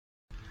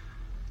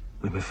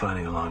We've been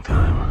fighting a long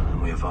time,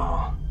 and we have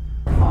all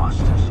lost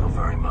so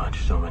very much,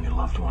 so many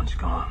loved ones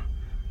gone.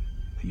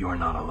 But you are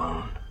not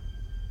alone.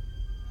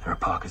 There are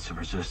pockets of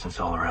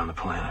resistance all around the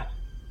planet.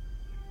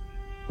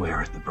 We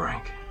are at the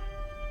brink.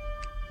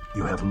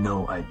 You have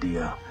no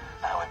idea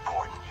how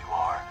important you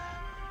are.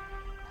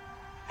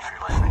 If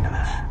you're listening to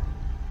this,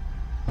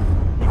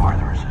 you are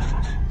the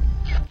resistance.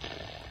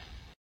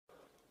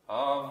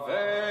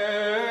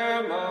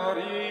 Ave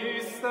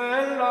Maria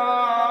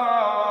Stella,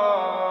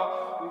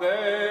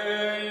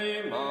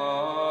 Dei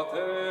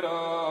Mater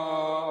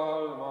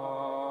Alma,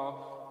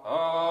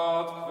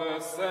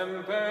 atque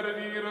semper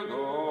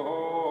Virgo,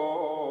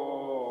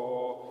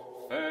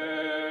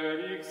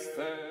 Felix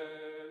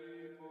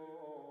Telipor.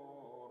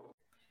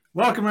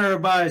 Welcome,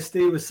 everybody.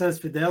 Steve with Says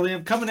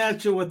Fidelium coming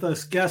at you with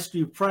a guest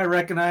you probably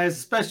recognize,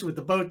 especially with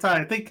the bow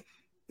tie. I think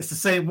it's the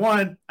same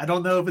one. I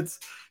don't know if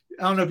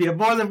you have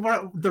more than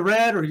the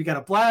red or you got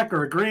a black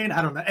or a green.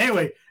 I don't know.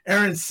 Anyway,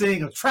 Aaron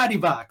Singh of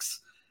Tradivox,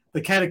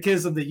 the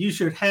catechism that you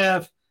should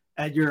have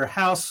at your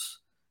house.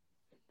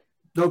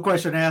 No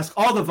question asked.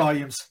 All the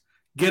volumes.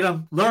 Get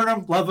them, learn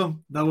them, love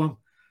them, know them.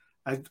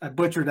 I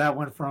butchered that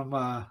one from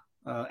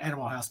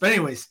Animal House. But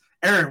anyways,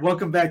 Aaron,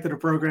 welcome back to the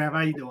program.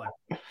 How you doing?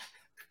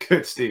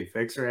 Good, Steve.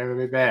 Thanks for having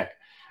me back.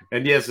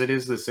 And yes, it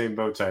is the same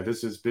bow tie.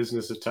 This is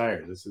business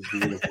attire. This is the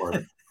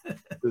uniform.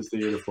 This is the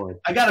uniform.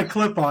 I got a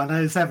clip on.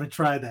 I just haven't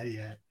tried that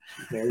yet.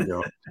 There you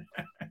go.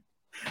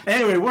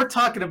 Anyway, we're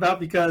talking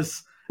about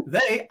because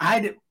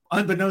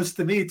unbeknownst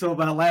to me till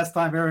about last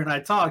time Aaron and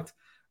I talked,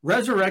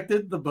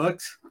 resurrected the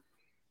books,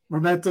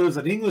 Mementos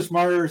and English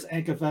Martyrs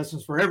and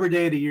Confessions for Every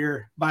Day of the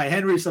Year by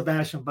Henry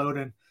Sebastian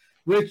Bowden,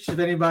 which if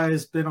anybody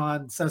has been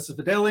on Sensus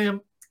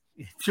Fidelium,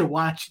 if you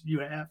watch,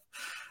 you have.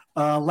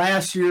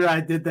 Last year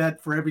I did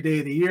that for Every Day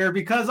of the Year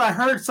because I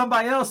heard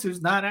somebody else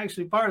who's not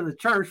actually part of the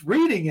church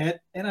reading it,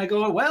 and I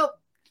go, well,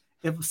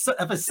 if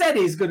a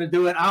SETI is going to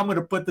do it, I'm going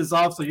to put this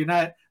off so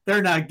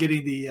they're not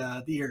getting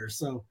the ear.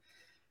 So,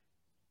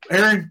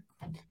 Aaron,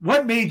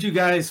 what made you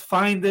guys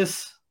find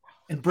this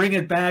and bring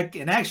it back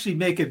and actually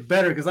make it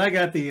better? Because I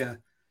got the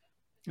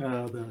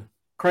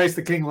Christ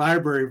the King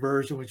Library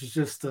version, which is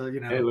just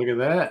Hey, look at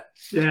that.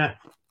 Yeah.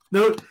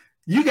 No.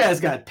 You guys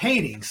got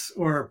paintings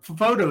or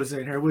photos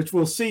in here, which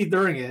we'll see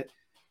during it,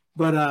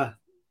 but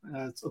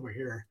it's over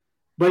here.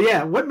 But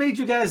yeah, what made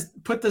you guys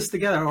put this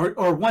together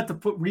or want to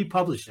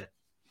republish it?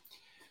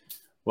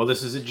 Well,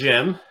 this is a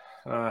gem,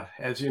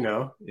 as you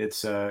know.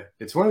 It's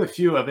one of the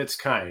few of its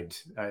kind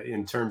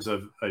in terms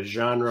of a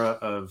genre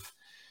of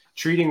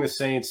treating the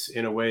saints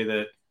in a way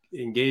that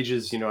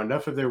engages,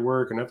 enough of their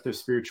work, enough of their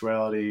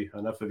spirituality,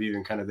 enough of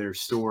even kind of their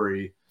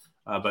story.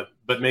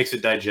 But makes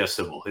it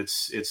digestible.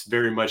 It's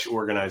very much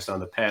organized on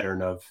the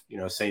pattern of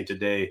saint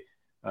today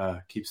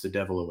keeps the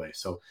devil away.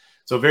 So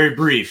very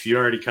brief. You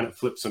already kind of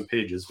flipped some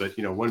pages, but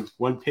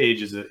one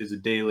page is a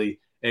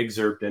daily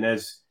excerpt. And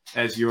as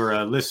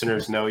your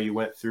listeners know, you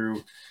went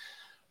through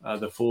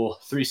the full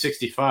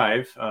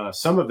 365.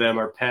 Some of them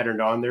are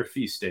patterned on their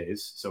feast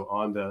days. So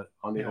on the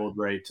Old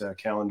Rite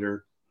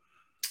calendar,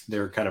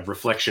 their kind of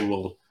reflection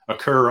will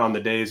occur on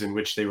the days in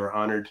which they were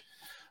honored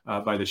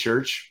by the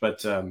church,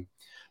 but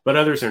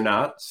others are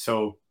not.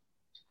 So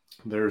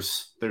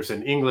there's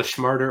an English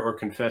martyr or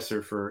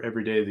confessor for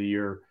every day of the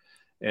year,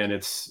 and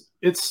it's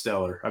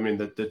stellar. I mean,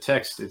 the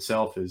text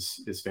itself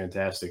is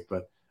fantastic,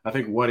 but I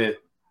think what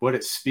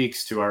it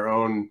speaks to our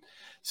own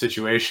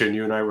situation,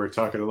 you and I were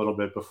talking a little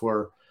bit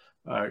before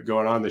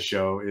going on the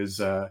show, is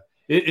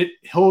it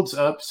holds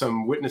up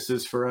some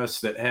witnesses for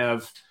us that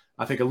have,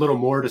 I think, a little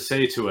more to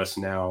say to us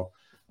now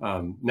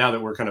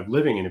that we're kind of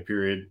living in a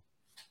period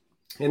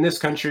in this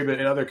country, but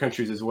in other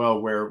countries as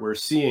well, where we're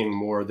seeing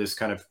more of this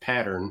kind of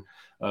pattern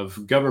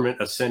of government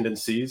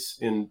ascendancies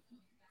in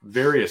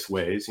various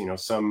ways.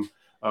 Some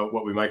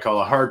what we might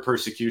call a hard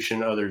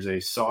persecution, others a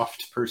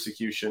soft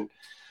persecution,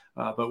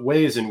 but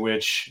ways in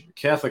which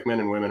Catholic men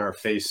and women are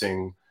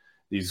facing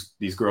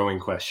these growing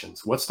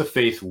questions. What's the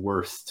faith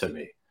worth to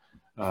me?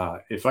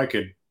 If I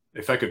could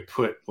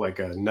put like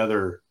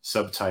another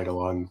subtitle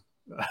on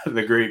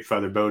the great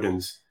Father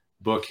Bowden's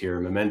book here,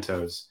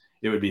 Mementos,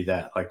 it would be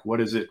that, like, what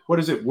is it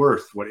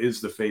worth? What is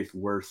the faith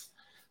worth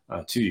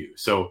to you?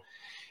 So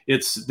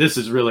this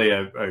is really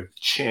a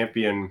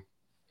champion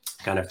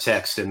kind of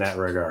text in that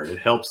regard. It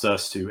helps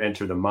us to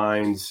enter the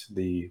minds,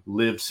 the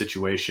lived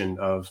situation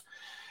of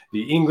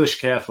the English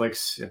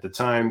Catholics at the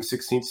time,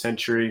 16th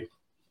century,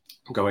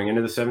 going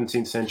into the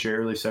 17th century,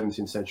 early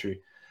 17th century,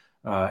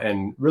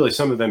 and really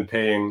some of them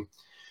paying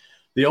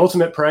the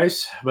ultimate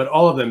price, but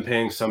all of them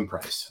paying some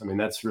price. I mean,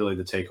 that's really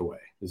the takeaway,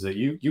 is that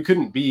you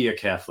couldn't be a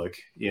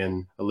Catholic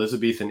in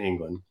Elizabethan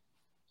England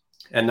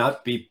and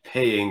not be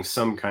paying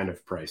some kind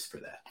of price for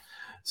that.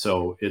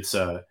 So it's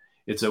a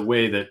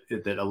way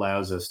that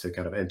allows us to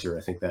kind of enter,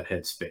 I think, that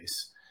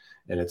headspace.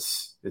 And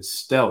it's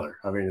stellar.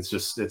 I mean,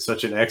 it's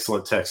such an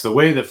excellent text. The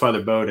way that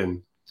Father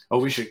Bowden,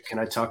 can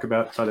I talk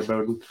about Father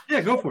Bowden?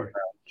 Yeah, go for it.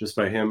 Just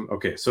by him.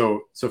 Okay.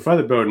 So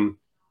Father Bowden,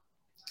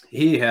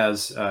 he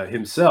has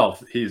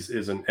himself,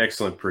 is an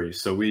excellent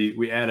priest. So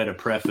we added a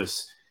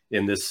preface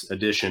in this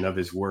edition of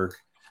his work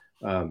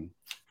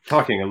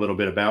talking a little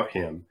bit about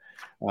him.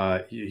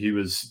 He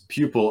was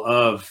pupil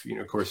of,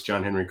 of course,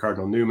 John Henry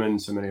Cardinal Newman.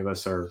 So many of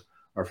us are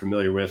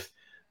familiar with,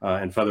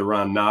 and Father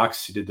Ron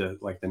Knox, who did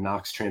the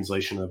Knox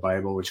translation of the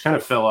Bible, which kind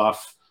of fell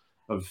off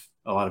of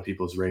a lot of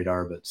people's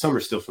radar, but some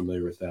are still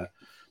familiar with that.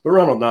 But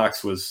Ronald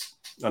Knox was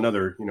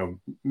another,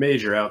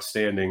 major,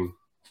 outstanding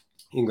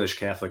English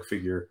Catholic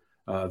figure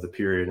of the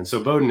period. And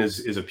so Bowdoin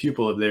is a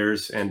pupil of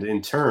theirs, and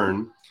in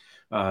turn,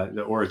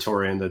 the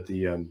Oratorian,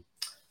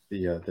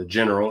 the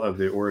general of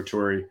the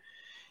Oratory.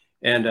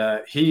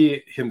 And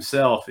he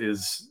himself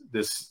is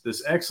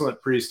this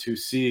excellent priest who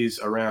sees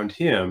around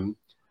him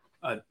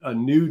a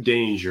new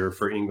danger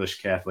for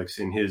English Catholics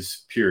in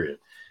his period.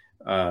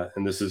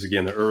 And this is,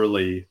 again, the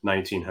early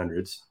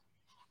 1900s.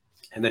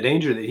 And the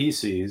danger that he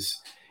sees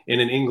in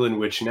an England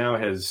which now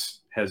has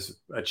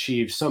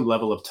achieved some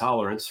level of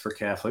tolerance for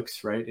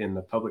Catholics, right, in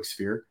the public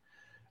sphere,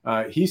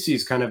 he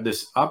sees kind of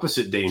this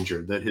opposite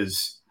danger that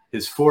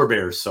his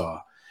forebears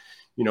saw.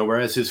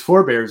 Whereas his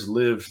forebears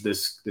lived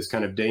this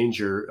kind of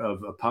danger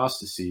of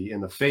apostasy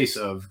in the face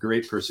of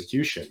great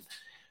persecution,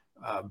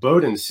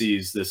 Bowdoin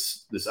sees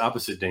this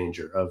opposite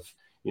danger of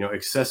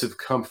excessive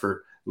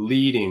comfort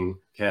leading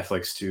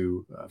Catholics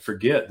to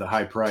forget the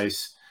high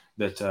price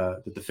that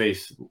the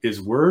faith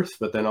is worth,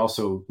 but then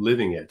also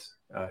living it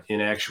in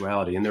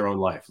actuality in their own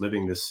life,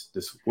 living this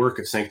work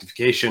of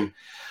sanctification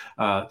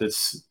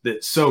that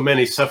so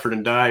many suffered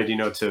and died,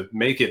 to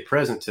make it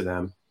present to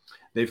them.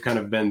 They've kind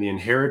of been the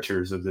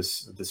inheritors of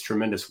this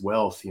tremendous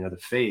wealth, the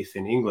faith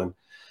in England.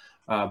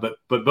 But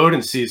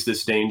Bowdoin sees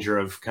this danger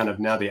of kind of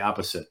now the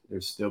opposite.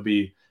 There'll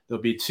be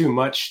too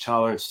much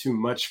tolerance, too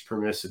much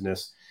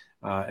permissiveness,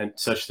 and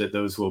such that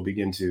those will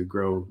begin to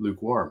grow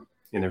lukewarm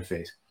in their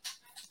faith.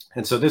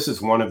 And so this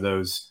is one of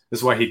those. This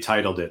is why he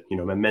titled it,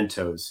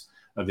 Mementos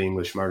of the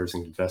English Martyrs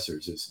and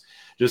Confessors, is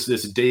just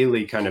this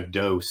daily kind of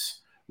dose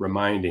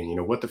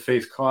reminding, what the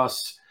faith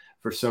costs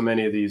for so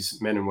many of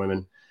these men and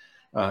women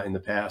in the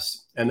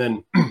past, and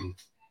then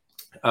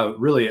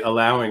really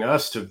allowing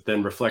us to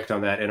then reflect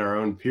on that in our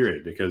own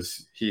period,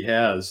 because he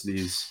has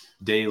these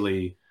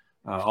daily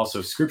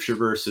also scripture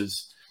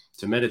verses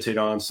to meditate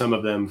on, some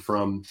of them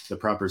from the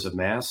propers of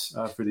Mass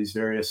for these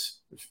various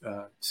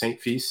saint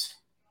feasts,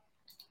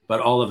 but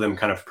all of them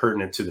kind of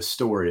pertinent to the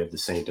story of the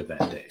saint of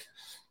that day.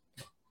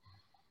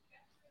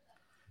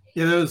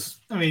 Yeah,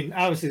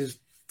 obviously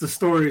the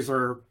stories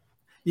are,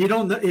 you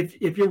don't know,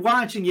 if you're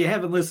watching, you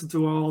haven't listened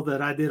to all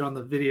that I did on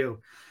the video,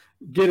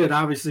 get it,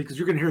 obviously, because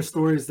you're going to hear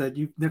stories that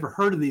you've never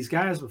heard of these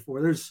guys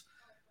before. There was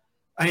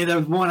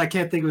one, I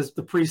can't think of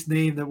the priest's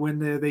name, that when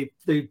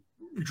they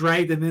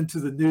dragged him into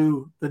the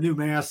new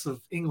Mass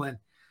of England,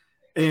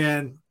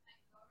 and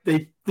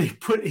he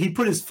put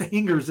his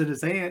fingers in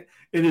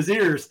his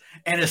ears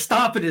and is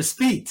stomping his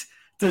feet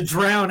to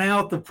drown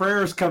out the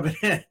prayers coming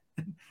in.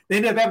 They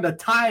ended up having to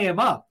tie him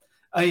up.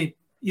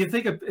 You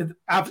think of,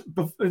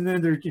 and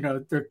then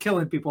they're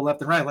killing people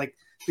left and right, like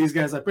these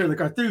guys up here, the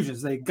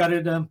Carthusians. They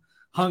gutted them,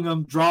 hung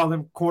them, draw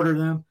them, quarter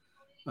them.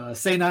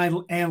 Saint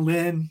Anne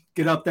Lynn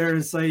get up there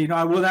and say,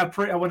 I will not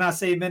pray. I will not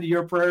say amen to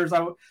your prayers.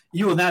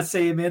 You will not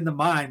say amen to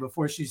mine,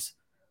 before she's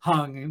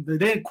hung. And they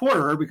didn't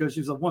quarter her because she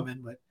was a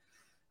woman, but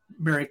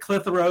Mary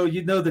Clitheroe,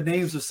 the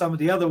names of some of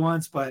the other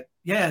ones, but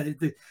yeah.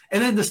 And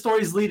then the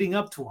stories leading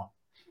up to them,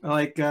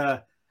 like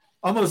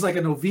almost like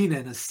a novena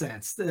in a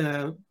sense.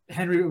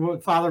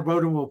 Father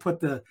Bowdoin will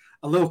put a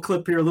little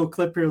clip here, a little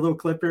clip here, a little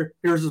clip here.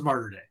 Here's his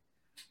martyr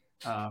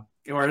day.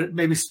 Or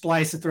maybe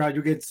splice it throughout.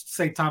 You'll get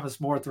St. Thomas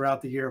More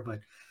throughout the year.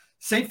 But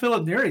St.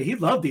 Philip Neri, he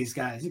loved these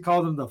guys. He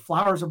called them the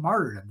flowers of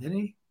martyrdom, didn't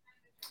he?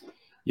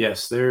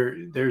 Yes,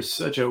 there's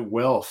such a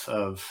wealth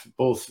of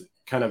both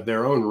kind of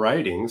their own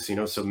writings,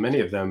 so many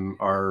of them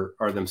are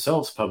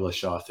themselves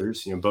published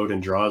authors. Bowdoin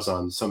draws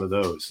on some of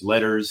those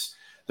letters.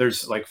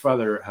 There's like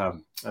Father, I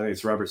think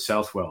it's Robert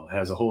Southwell,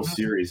 has a whole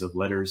series of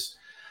letters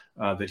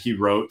that he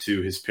wrote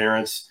to his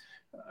parents,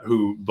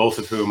 who both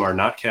of whom are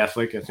not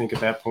Catholic, I think, at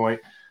that point.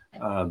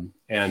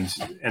 And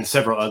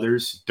several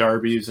others.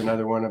 Darby is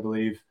another one, I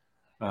believe,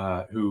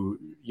 who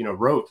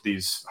wrote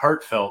these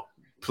heartfelt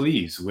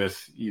pleas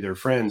with either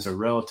friends or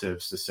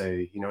relatives to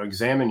say,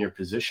 examine your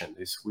position.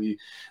 We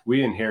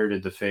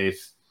inherited the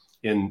faith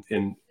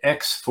in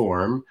X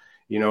form,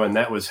 and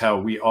that was how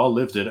we all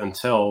lived it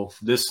until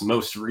this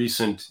most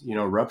recent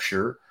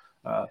rupture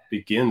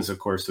begins, of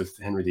course, with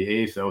Henry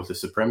VIII, the Oath of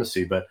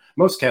Supremacy. But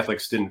most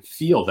Catholics didn't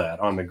feel that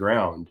on the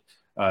ground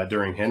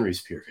during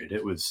Henry's period.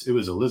 It was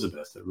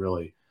Elizabeth that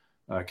really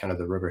kind of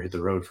the rubber hit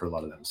the road for a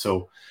lot of them.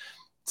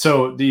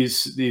 So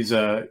these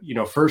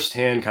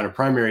firsthand kind of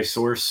primary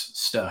source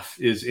stuff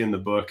is in the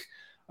book,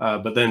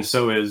 but then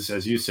so is,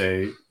 as you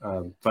say,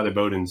 Father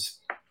Bowdoin's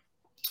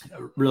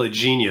really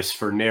genius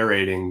for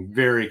narrating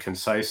very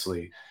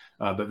concisely,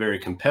 but very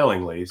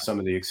compellingly, some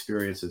of the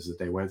experiences that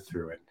they went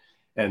through.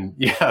 And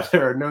yeah,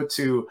 there are no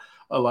two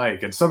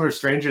alike, and some are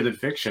stranger than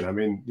fiction. I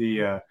mean,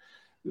 the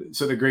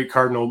great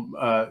Cardinal,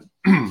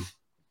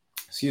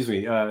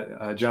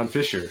 John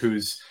Fisher,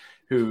 who's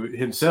who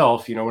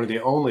himself, one of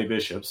the only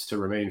bishops to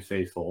remain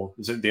faithful,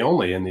 is the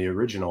only in the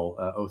original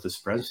Oath of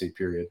Supremacy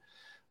period,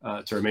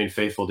 to remain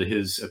faithful to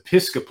his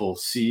episcopal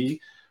see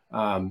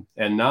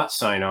and not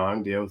sign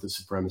on the Oath of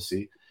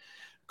Supremacy.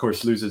 Of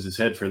course, loses his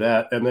head for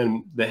that. And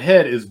then the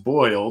head is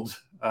boiled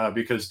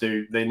because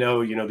they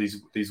know,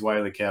 these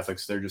wily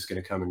Catholics, they're just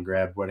going to come and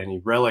grab any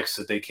relics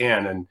that they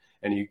can.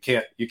 And you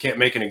can't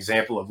make an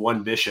example of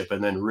one bishop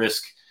and then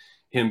risk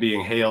him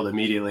being hailed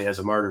immediately as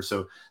a martyr.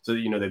 So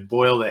they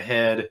boil the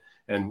head,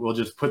 and we'll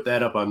just put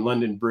that up on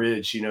London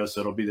Bridge, so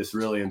it'll be this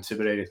really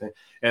intimidating thing.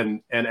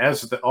 And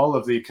as all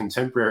of the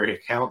contemporary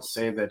accounts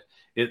say, that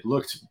it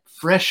looked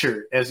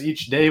fresher as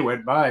each day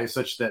went by,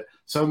 such that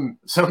some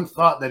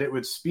thought that it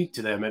would speak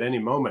to them at any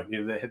moment.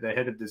 The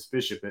head of this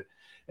bishop,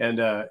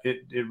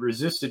 it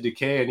resisted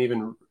decay and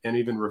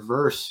even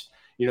reverse,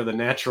 the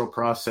natural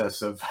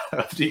process of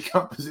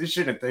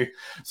decomposition and things,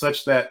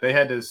 such that they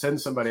had to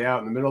send somebody out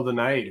in the middle of the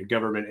night, a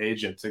government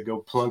agent, to go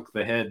plunk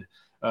the head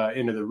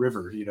into the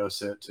river,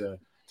 so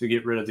to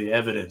get rid of the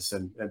evidence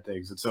and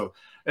things. And so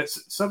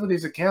it's some of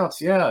these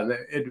accounts,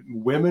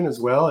 women as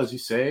well, as you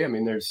say. I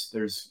mean,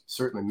 there's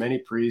certainly many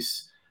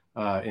priests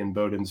in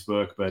Bowden's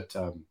book, but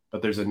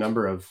there's a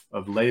number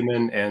of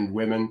laymen and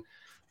women.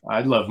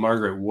 I love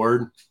Margaret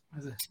Ward.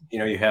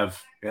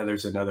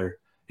 There's another.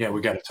 Yeah,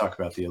 we got to talk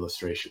about the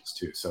illustrations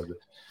too. So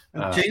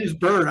James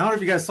Byrd, I don't know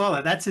if you guys saw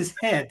that. That's his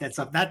head. That's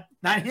up.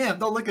 Not him.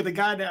 Don't look at the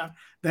guy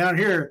down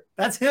here.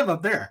 That's him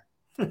up there.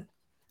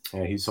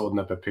 Yeah, he's holding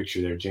up a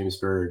picture there, James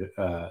Byrd,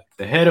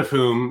 the head of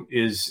whom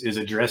is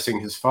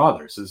addressing his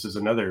father. So this is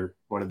another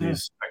one of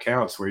these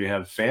accounts where you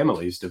have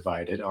families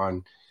divided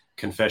on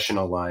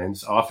confessional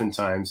lines.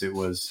 Oftentimes it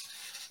was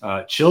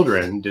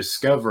children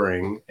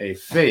discovering a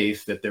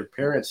faith that their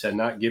parents had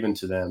not given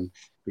to them,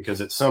 because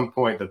at some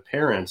point the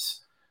parents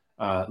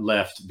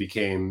left,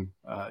 became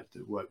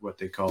what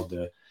they called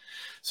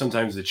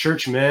sometimes the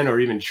churchmen or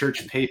even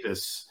church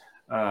papists,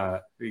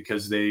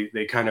 because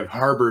they kind of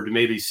harbored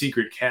maybe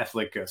secret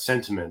Catholic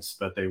sentiments,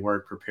 but they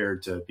weren't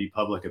prepared to be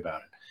public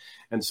about it.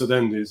 And so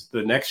then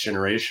the next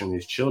generation,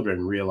 these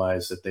children,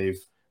 realize that they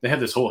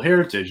have this whole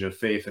heritage of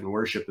faith and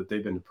worship that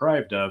they've been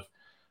deprived of,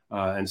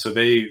 and so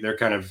they're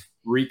kind of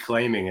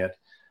reclaiming it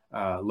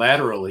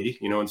laterally,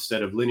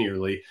 instead of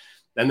linearly.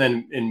 And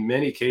then in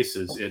many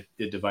cases,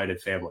 it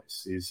divided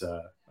families. These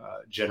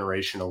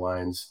generational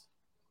lines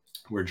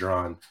were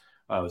drawn.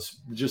 It was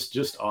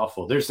just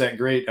awful. There's that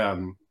great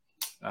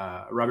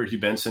Robert Hugh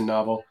Benson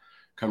novel,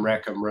 Come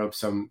Rack, Come Rope.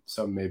 Some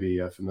may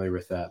be familiar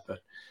with that, but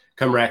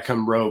Come Rack,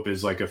 Come Rope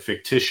is like a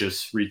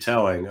fictitious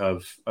retelling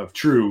of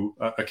true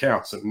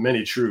accounts,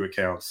 many true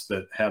accounts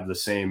that have the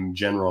same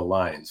general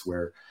lines,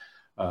 where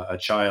a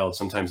child,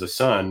 sometimes a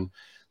son,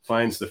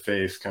 finds the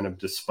faith kind of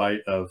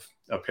despite of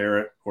a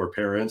parent or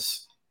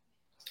parents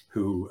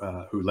who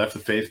left the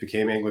faith,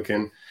 became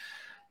Anglican,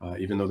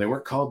 even though they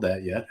weren't called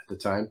that yet at the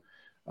time.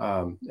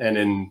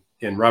 And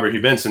in Robert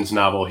Hugh Benson's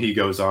novel, he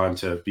goes on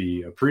to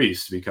be a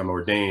priest, to become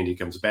ordained. He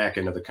comes back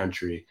into the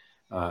country,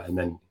 and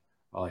then,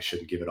 well, I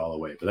shouldn't give it all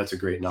away, but that's a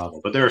great novel.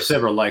 But there are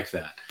several like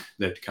that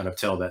kind of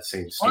tell that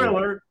same story.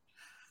 Spoiler.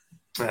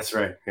 That's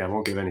right. Yeah, I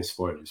won't give any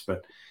spoilers,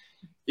 but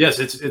yes,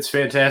 it's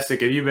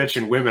fantastic. And you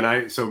mentioned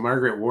women. So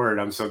Margaret Ward,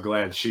 I'm so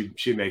glad she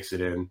makes it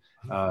in.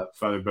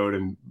 Father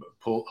Bowden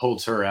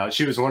holds her out.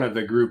 She was one of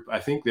the group, I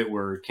think, that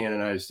were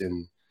canonized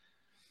in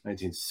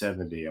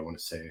 1970, I want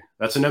to say.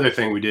 That's another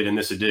thing we did in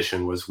this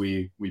edition, was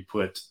we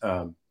put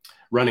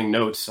running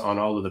notes on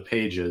all of the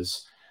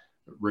pages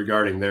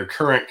regarding their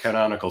current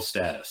canonical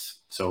status.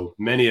 So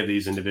many of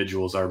these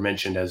individuals are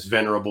mentioned as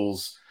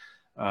venerables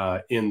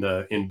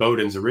in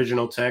Bowden's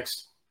original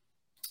text,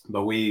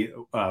 but we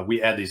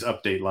add these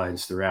update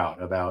lines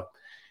throughout about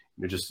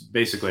just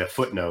basically a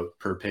footnote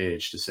per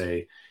page to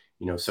say,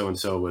 so and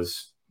so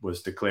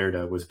was declared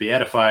was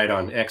beatified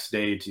on X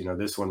date.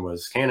 This one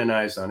was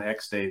canonized on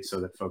X date,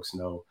 so that folks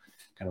know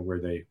kind of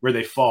where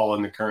they fall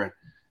in the current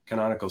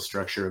canonical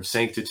structure of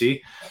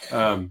sanctity.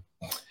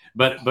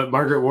 But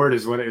Margaret Ward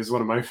is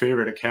one of my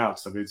favorite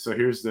accounts. I mean, so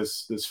here's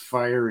this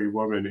fiery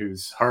woman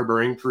who's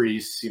harboring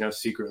priests,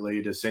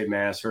 secretly to say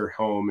mass. Her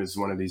home is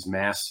one of these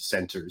mass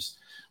centers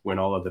when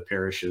all of the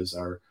parishes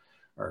are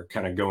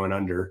kind of going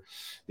under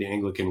the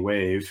Anglican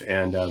wave,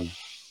 and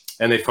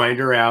they find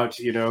her out,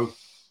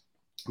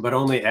 but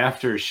only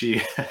after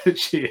she's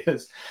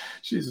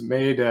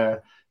made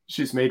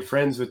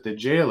friends with the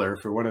jailer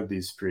for one of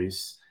these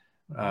priests,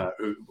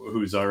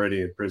 who's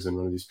already in prison.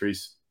 One of these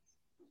priests,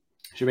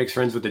 she makes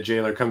friends with the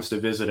jailer, comes to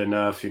visit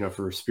enough,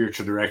 for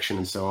spiritual direction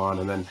and so on.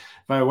 And then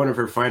by one of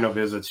her final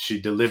visits,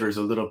 she delivers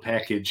a little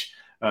package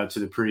to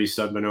the priest,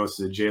 unbeknownst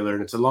to the jailer,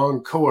 and it's a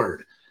long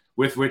cord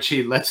with which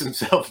he lets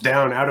himself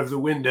down out of the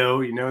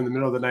window, in the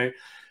middle of the night,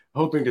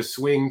 hoping to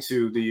swing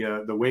to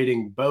the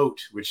waiting boat,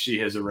 which she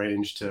has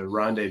arranged to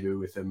rendezvous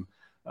with him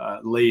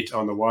late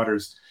on the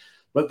waters.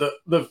 But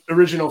the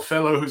original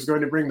fellow who's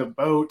going to bring the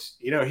boat,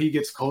 he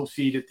gets cold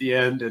feet at the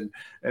end,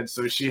 and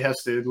so she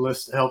has to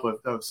enlist the help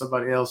of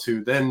somebody else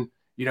who then,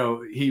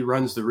 he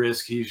runs the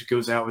risk. He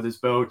goes out with his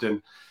boat,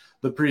 and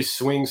the priest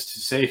swings to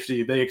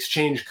safety. They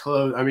exchange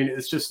clothes. I mean,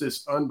 it's just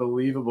this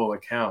unbelievable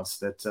accounts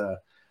that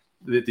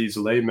that these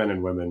laymen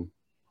and women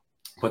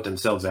put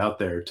themselves out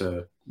there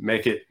to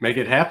make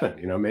it happen.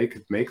 You know,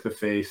 make the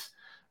faith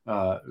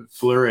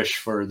flourish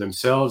for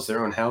themselves,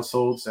 their own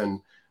households,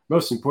 and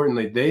most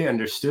importantly, they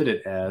understood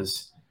it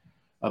as,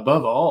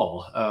 above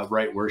all,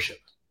 right worship.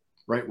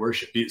 Right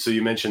worship. So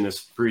you mentioned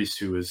this priest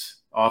who was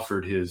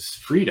offered his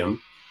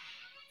freedom.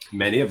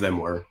 Many of them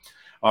were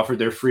offered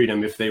their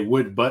freedom if they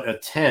would but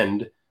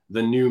attend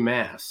the new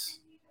mass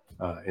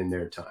in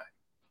their time,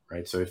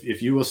 right? So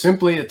if you will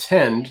simply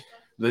attend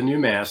the new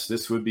mass,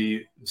 this would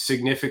be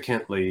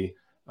significantly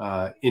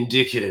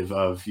indicative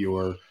of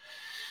your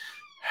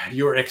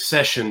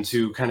accession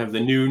to kind of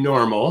the new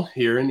normal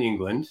here in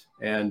England,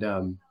 and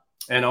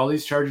all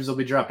these charges will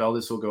be dropped. All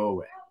this will go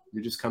away.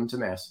 You just come to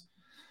mass,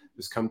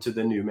 just come to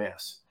the new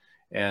mass,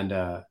 and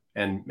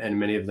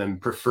many of them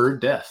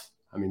preferred death.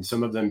 I mean,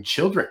 some of them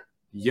children,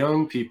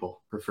 young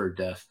people preferred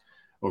death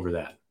over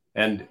that.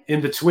 And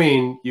in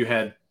between, you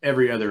had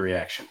every other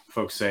reaction.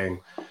 Folks saying,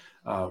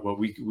 well,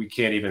 I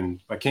can't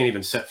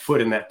even set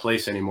foot in that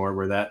place anymore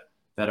where that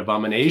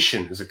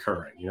abomination is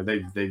occurring. You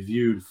know, they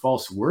viewed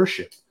false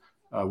worship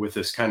with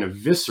this kind of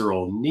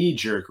visceral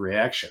knee-jerk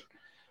reaction,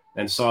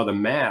 and saw the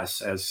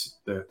Mass as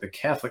the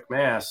Catholic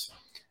Mass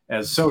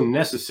as so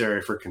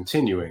necessary for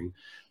continuing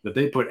that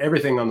they put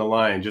everything on the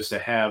line just to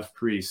have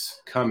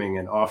priests coming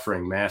and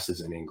offering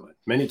masses in England.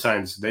 Many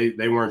times they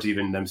weren't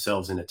even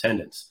themselves in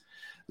attendance.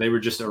 They were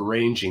just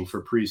arranging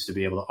for priests to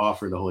be able to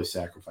offer the Holy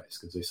Sacrifice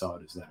because they saw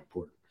it as that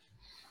important.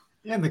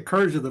 Yeah, and the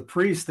courage of the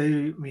priests,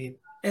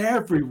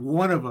 every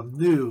one of them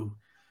knew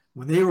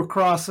when they were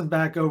crossing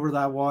back over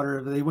that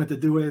water, they went to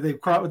do it,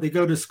 they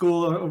go to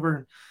school over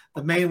in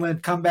the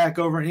mainland, come back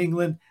over in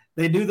England,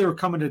 they knew they were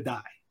coming to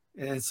die.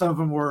 And some of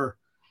them were,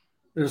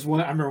 there's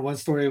one, I remember one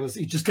story was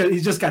he just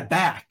got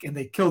back and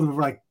they killed him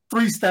like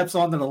 3 steps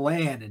onto the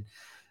land. And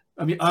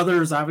I mean,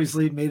 others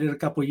obviously made it a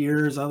couple of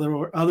years,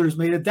 others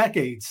made it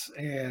decades.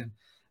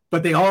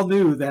 But they all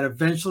knew that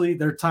eventually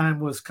their time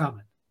was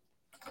coming.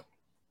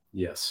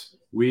 Yes,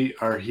 we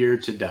are here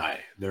to die.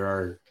 There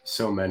are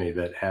so many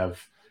that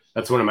have,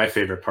 that's one of my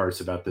favorite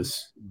parts about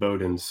this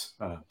Bowden's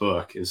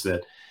book, is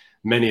that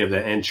many of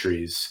the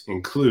entries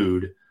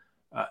include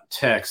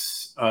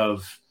texts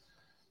of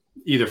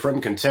either from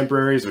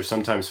contemporaries or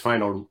sometimes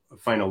final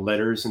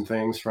letters and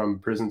things from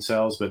prison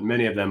cells, but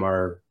many of them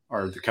are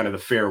the kind of the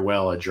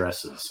farewell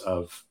addresses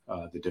of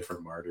the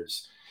different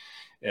martyrs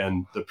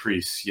and the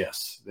priests.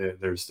 Yes,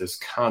 there's this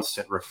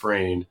constant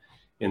refrain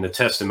in the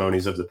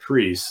testimonies of the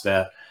priests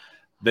that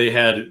they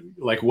had,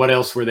 like, what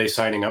else were they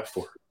signing up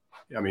for?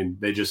 I mean,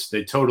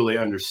 they totally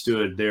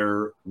understood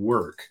their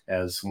work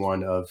as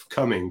one of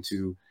coming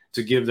to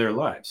give their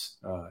lives,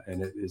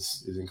 and it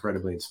is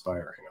incredibly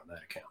inspiring on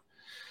that account.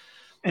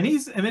 And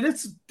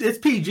it's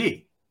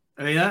PG.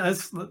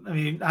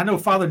 I know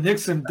Father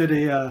Nixon did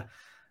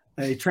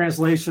a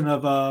translation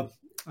of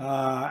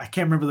I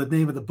can't remember the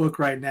name of the book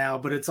right now,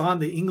 but it's on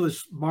the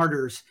English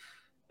martyrs,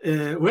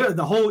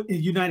 the whole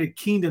United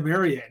Kingdom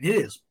area, and it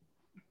is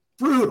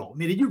brutal. I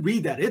mean, you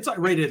read that, it's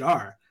rated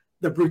R,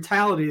 the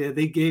brutality that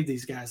they gave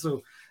these guys.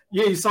 So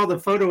yeah, you saw the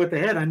photo at the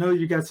head. I know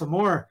you got some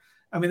more.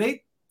 I mean,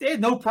 they had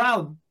no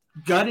problem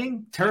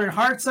gutting, tearing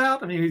hearts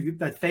out. I mean,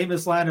 that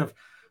famous line of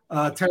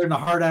tearing the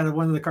heart out of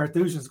one of the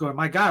Carthusians, going,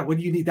 "My God, what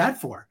do you need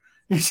that for?"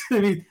 I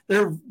mean,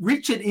 they're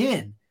reaching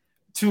in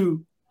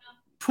to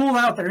pull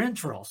out their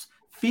entrails,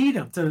 feed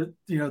them to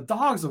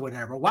dogs or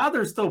whatever while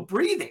they're still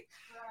breathing,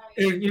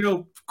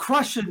 and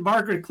crushing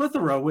Margaret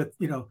Clitheroe with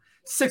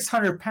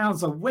 600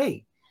 pounds of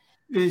weight.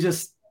 It's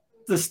just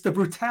the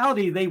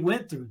brutality they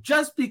went through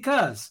just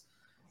because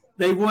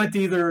they want to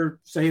either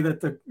say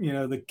that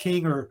the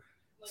king or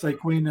say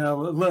Queen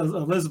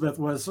Elizabeth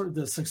was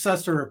the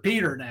successor of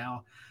Peter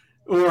now,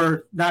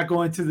 or not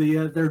going to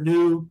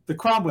the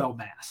Cromwell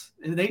Mass.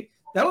 And they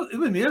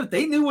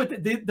knew what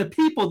the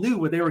people knew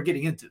what they were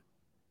getting into.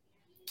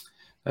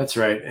 That's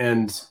right.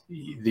 And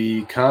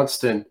the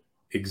constant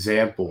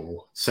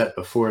example set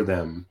before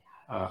them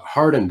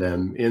hardened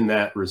them in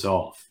that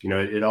resolve.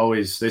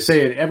 They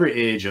say at every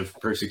age of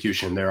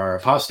persecution, there are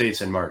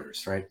apostates and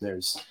martyrs, right?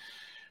 There's,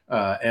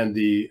 and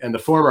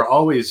the former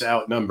always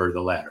outnumber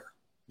the latter.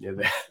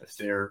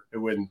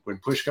 When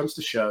push comes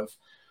to shove,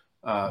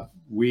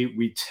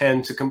 we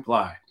tend to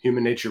comply.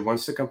 Human nature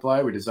wants to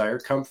comply. We desire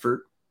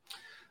comfort.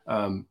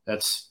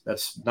 That's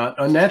not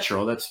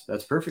unnatural.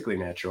 That's perfectly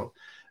natural.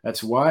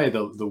 That's why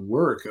the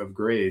work of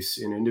grace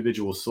in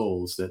individual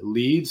souls that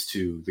leads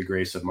to the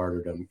grace of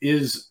martyrdom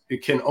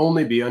it can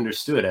only be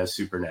understood as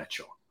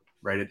supernatural,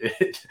 right?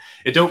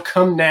 It don't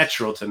come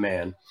natural to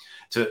man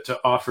to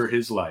offer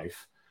his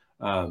life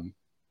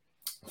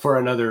for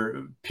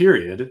another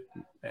period.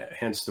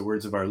 Hence the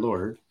words of our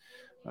Lord,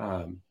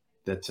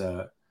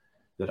 that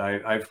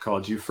I've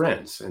called you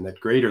friends, and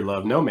that greater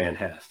love no man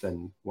hath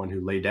than one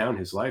who lay down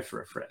his life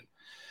for a friend.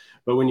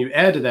 But when you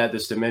add to that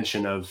this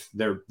dimension of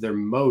their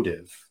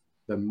motive,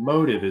 the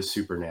motive is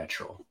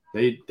supernatural.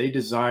 They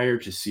desire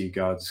to see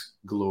God's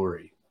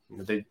glory.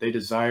 They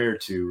desire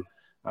to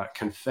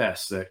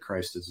confess that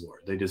Christ is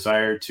Lord. They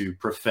desire to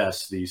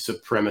profess the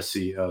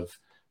supremacy of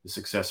the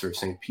successor of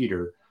St.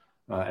 Peter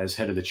as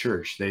head of the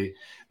church.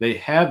 They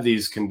have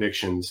these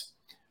convictions.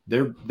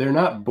 They're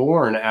not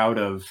born out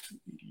of,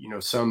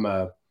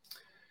 some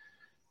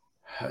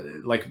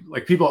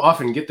like people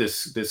often get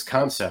this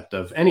concept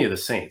of any of the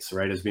saints,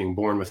 right, as being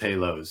born with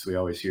halos. We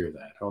always hear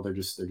that. Oh, they're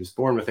just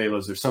born with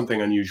halos. There's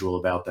something unusual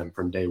about them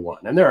from day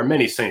one. And there are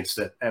many saints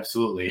that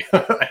absolutely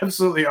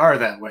are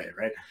that way,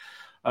 right?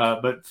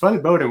 But Father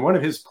Bowden, one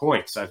of his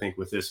points, I think,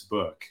 with this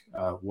book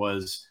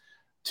was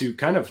to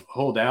kind of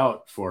hold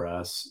out for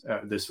us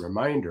this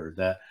reminder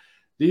that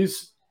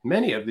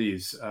many of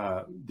these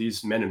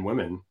men and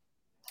women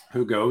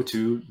who go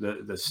to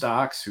the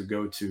stocks, who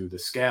go to the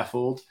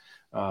scaffold,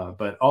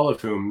 but all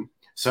of whom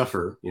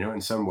suffer,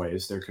 in some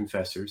ways, they're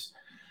confessors.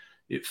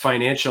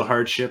 Financial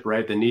hardship,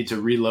 right? The need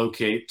to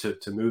relocate,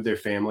 to move their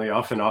family,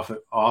 often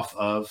off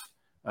of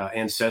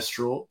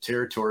ancestral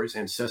territories,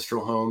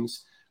 ancestral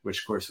homes, which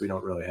of course we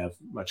don't really have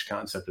much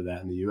concept of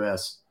that in the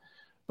U.S.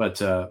 But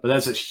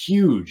that's a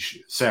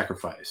huge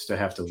sacrifice to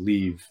have to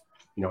leave,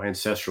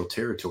 ancestral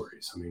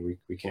territories. I mean,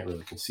 we can't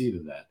really conceive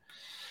of that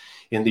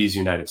in these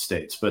United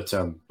States. But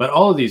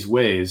all of these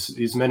ways,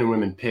 these men and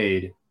women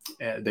paid.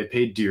 They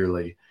paid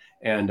dearly,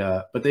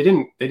 but they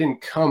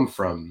didn't come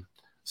from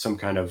some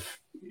kind of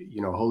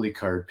holy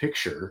card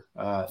picture.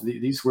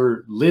 These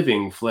were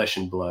living flesh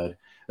and blood.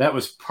 That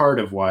was part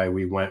of why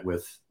we went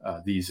with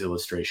these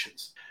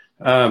illustrations.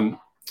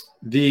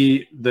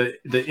 The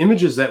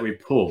images that we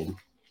pulled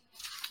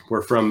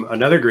were from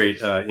another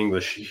great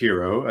English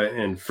hero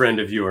and friend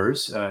of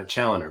yours,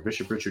 Challoner,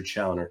 Bishop Richard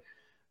Challoner.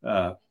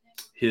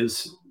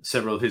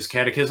 Several of his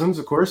catechisms,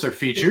 of course, are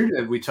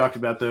featured. We talked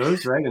about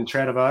those, right, in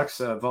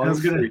Tradivox Volume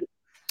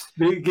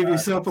 3. Give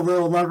yourself a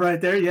little love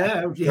right there.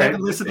 Yeah, if you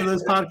haven't listened to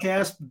those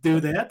podcasts, do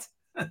that.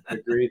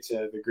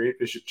 The great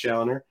Bishop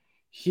Challoner.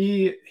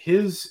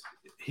 His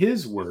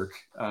work,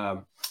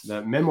 the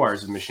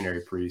Memoirs of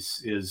Missionary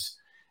Priests, is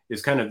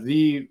kind of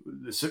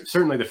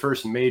certainly the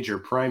first major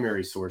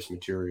primary source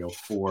material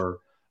for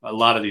a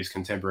lot of these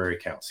contemporary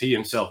accounts. He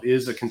himself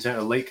is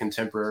a late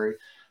contemporary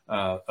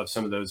of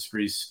some of those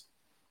priests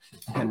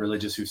and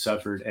religious who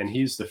suffered, and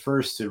he's the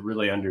first to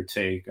really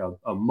undertake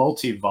a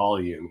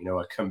multi-volume,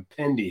 a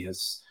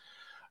compendious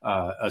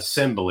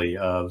assembly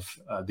of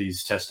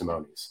these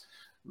testimonies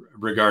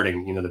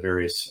regarding, the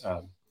various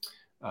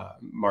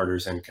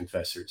martyrs and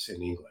confessors in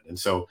England. And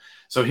so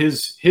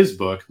his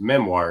book,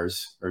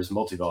 Memoirs, or his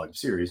multi-volume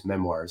series,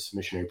 Memoirs,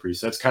 Missionary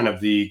Priests, that's kind of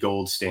the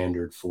gold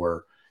standard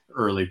for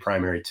early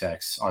primary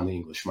texts on the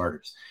English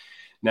martyrs.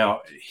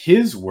 Now,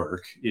 his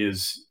work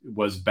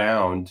was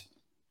bound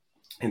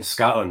in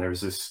Scotland. There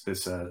was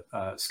this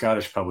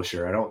Scottish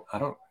publisher. I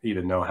don't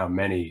even know how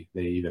many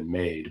they even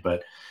made,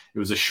 but it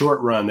was a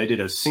short run. They did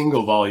a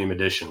single volume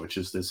edition, which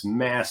is this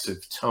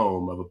massive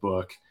tome of a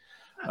book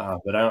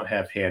that I don't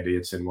have handy.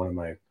 It's in one of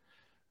my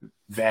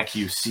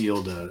vacuum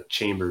sealed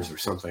chambers or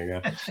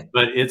something.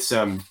 But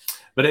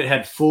it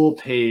had full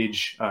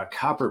page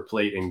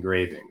copperplate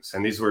engravings,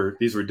 and these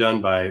were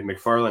done by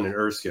McFarlane and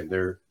Erskine.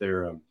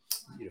 They're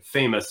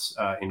famous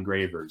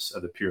engravers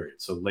of the period,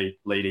 so late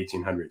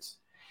 1800s.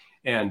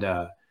 And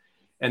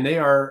they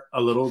are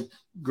a little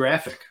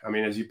graphic. I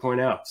mean, as you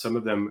point out, some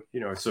of them,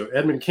 so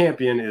Edmund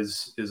Campion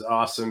is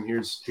awesome.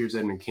 Here's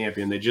Edmund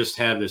Campion. They just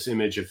have this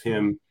image of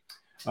him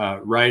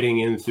riding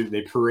in through.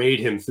 They parade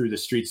him through the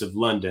streets of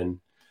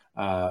London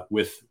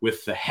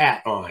with the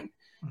hat on.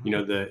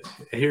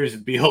 Here's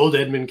behold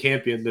Edmund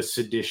Campion, the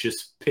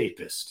seditious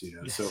papist.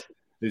 Yes. So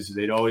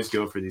they'd always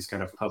go for these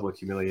kind of public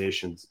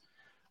humiliations.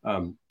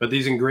 But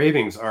these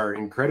engravings are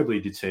incredibly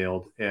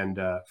detailed, and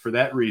for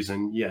that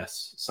reason,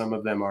 yes, some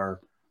of them are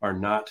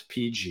not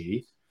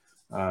PG.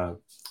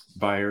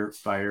 Buyer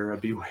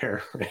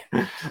beware.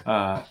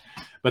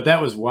 But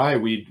that was why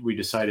we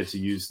decided to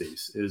use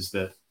these. Is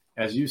that,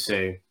 as you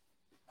say,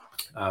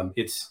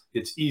 it's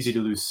easy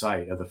to lose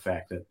sight of the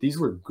fact that these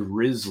were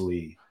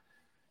grisly,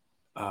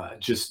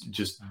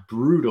 just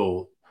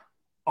brutal,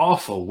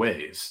 awful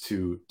ways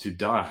to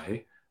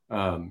die.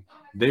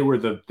 They were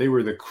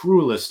the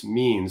cruelest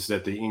means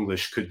that the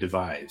English could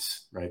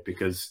devise, right?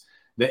 Because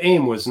the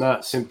aim was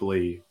not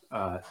simply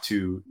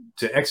to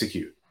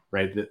execute,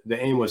 right? The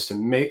aim was to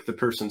make the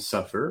person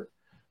suffer,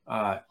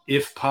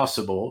 if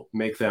possible,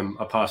 make them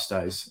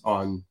apostatize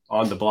on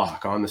the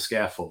block, on the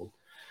scaffold,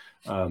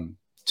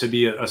 to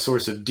be a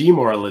source of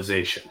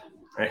demoralization,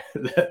 right?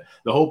 The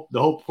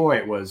whole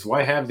point was,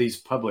 why have these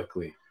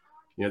publicly?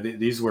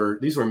 These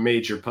were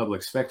major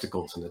public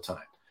spectacles in the time,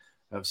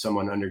 of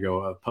someone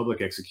undergo a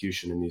public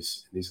execution in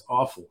these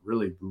awful,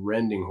 really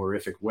rending,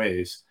 horrific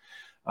ways.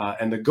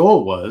 And the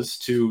goal was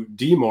to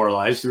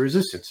demoralize the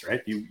resistance,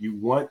 right? You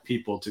want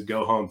people to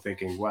go home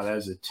thinking, wow, that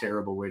is a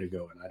terrible way to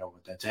go, and I don't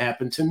want that to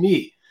happen to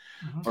me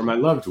or my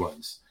loved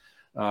ones.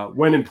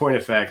 When in point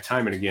of fact,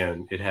 time and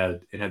again, it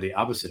had the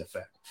opposite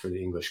effect for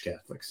the English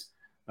Catholics.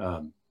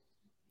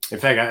 In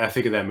fact, I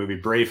think of that movie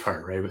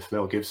Braveheart, right, with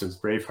Mel Gibson's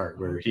Braveheart,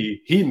 where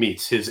he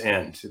meets his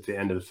end at the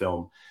end of the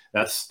film.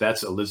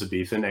 That's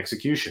Elizabethan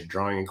execution,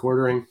 drawing and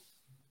quartering.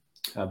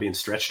 being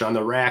stretched on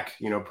the rack,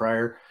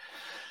 prior.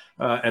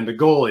 And the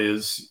goal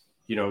is,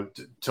 to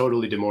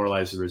totally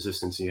demoralize the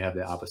resistance. And you have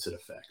the opposite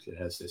effect. It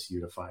has this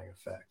unifying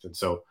effect. And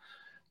so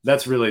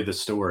that's really the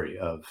story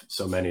of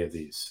so many of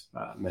these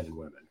men and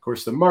women. Of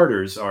course, the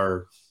martyrs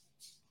are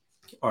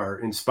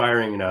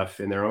inspiring enough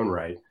in their own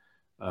right,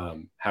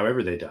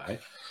 however they die.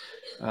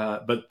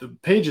 But the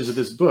pages of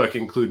this book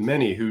include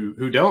many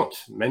who don't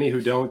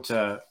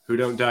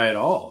die at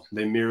all.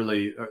 They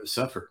merely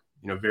suffer,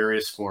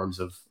 various forms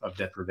of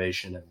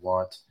deprivation and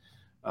want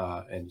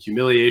and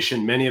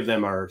humiliation. Many of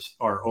them are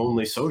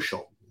only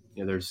social.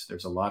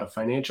 There's a lot of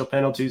financial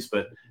penalties,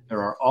 but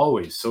there are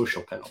always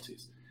social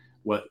penalties.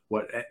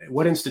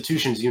 What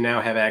institutions you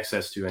now have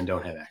access to and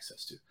don't have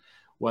access to,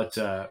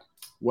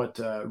 what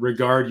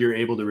regard you're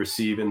able to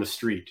receive in the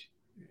street,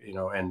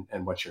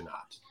 and what you're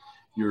not.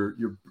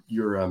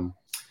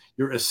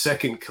 You're a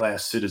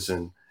second-class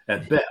citizen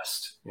at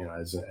best,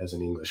 as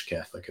an English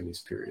Catholic in these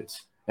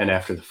periods and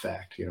after the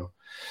fact,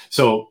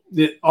 So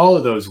all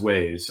of those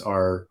ways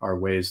are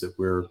ways that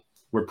we're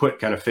put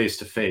kind of face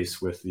to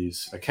face with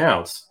these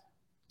accounts,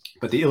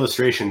 but the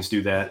illustrations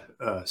do that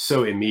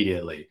so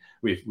immediately.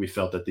 We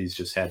felt that these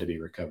just had to be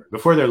recovered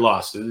before they're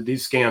lost.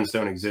 These scans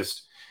don't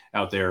exist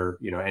out there,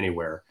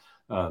 anywhere.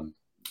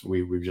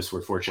 We just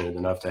were fortunate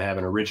enough to have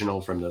an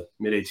original from the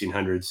mid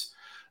 1800s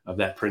of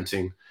that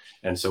printing,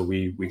 and so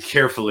we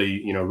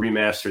carefully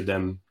remastered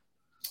them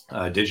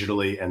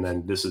digitally, and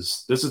then this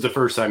is the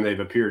first time they've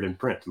appeared in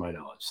print, to my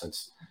knowledge,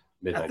 since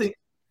mid. I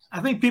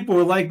think people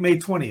were like May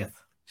 20th.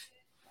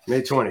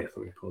 May 20th.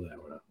 Let me pull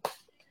that one up.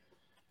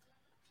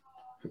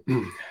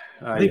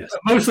 Yes.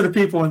 Most of the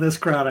people in this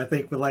crowd, I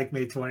think, would like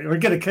May 20th, or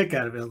get a kick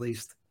out of it at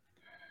least.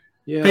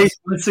 Yeah. Page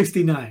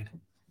 169.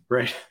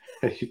 Right.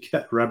 You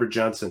got Robert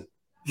Johnson.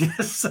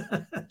 Yes.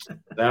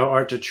 Thou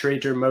art a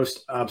traitor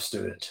most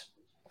obstinate.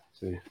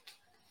 So here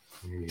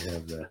you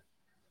have the.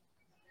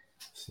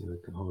 See if we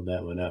can hold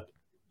that one up.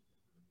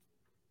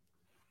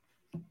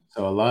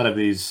 So a lot of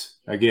these,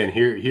 again,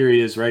 here he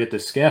is right at the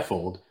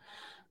scaffold.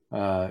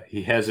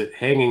 He has it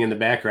hanging in the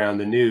background,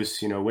 the noose,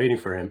 waiting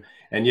for him.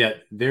 And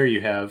yet there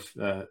you have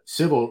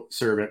civil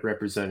servant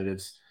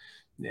representatives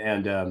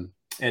and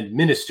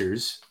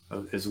ministers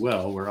as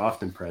well were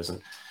often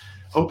present,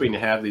 hoping to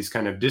have these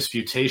kind of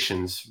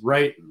disputations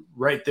right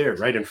there,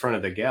 right in front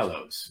of the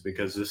gallows,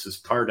 because this is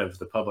part of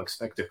the public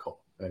spectacle,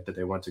 right, that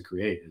they want to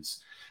create.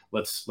 Is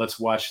let's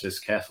watch this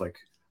Catholic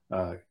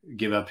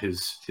give up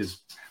his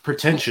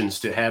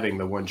pretensions to having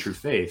the one true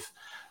faith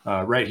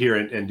right here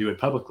and do it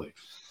publicly.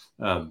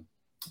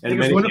 And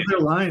many one of their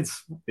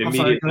lines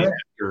immediately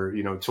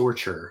after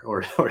torture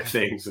or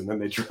things, and then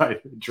they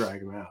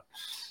drag him out.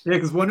 Yeah,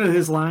 because one of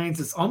his lines,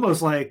 it's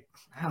almost like,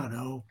 I don't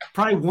know,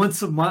 probably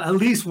once a month, at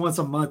least once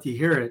a month, you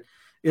hear it,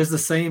 is the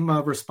same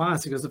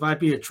response. Because if I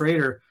be a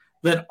traitor,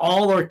 then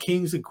all our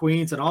kings and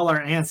queens and all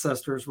our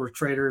ancestors were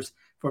traitors.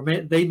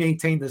 They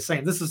maintained the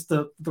same. This is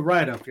the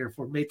write-up here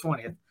for May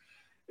 20th.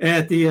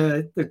 At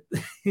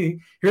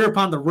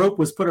hereupon the rope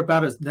was put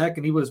about his neck,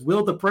 and he was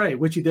willed to pray,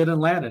 which he did in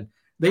Latin.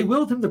 They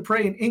willed him to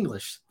pray in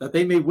English, that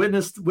they may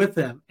witness with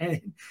him.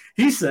 And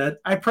he said,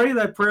 I pray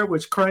that prayer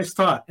which Christ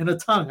taught, in a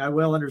tongue I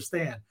well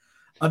understand.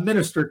 A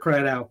minister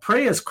cried out,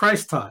 pray as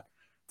Christ taught,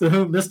 to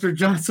whom Mr.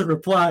 Johnson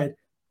replied,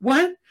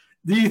 what?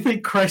 Do you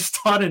think Christ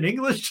taught in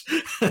English?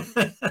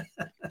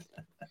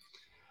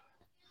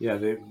 Yeah,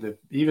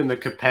 even the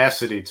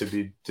capacity to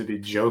be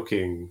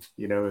joking,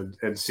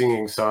 and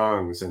singing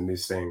songs and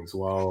these things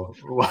while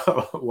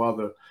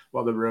the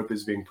rope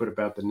is being put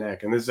about the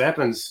neck, and this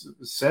happens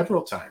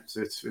several times.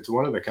 It's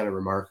one of the kind of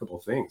remarkable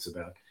things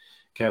about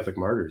Catholic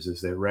martyrs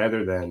is that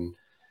rather than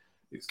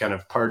these kind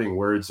of parting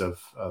words of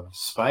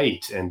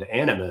spite and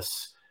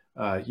animus,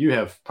 you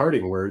have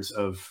parting words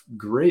of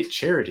great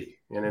charity,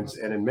 and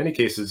in many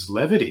cases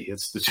levity.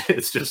 It's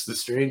just the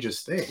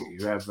strangest thing.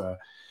 You have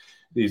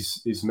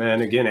these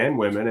men again and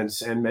women,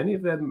 and many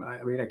of them.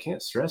 I mean, I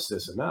can't stress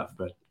this enough,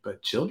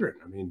 but children.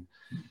 I mean,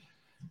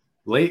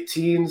 late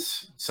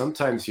teens,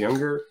 sometimes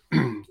younger,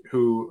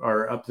 who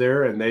are up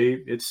there, and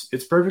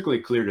it's perfectly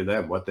clear to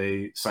them what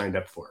they signed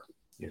up for.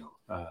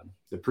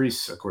 The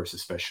priests, of course,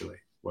 especially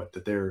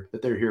that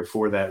they're here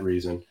for that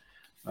reason.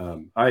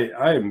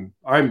 I'm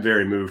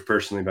very moved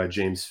personally by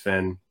James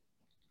Fenn.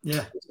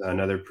 Yeah,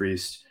 another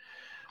priest,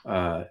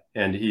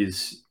 and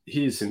he's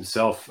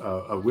himself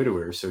a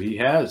widower, so he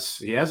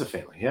has a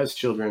family, he has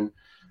children.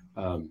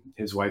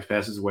 His wife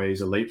passes away.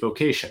 He's a late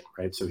vocation,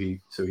 right? So he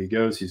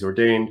goes, he's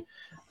ordained,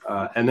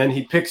 and then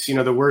he picks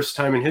the worst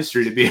time in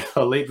history to be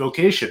a late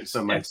vocation,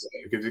 some might say,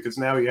 because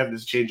now you have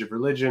this change of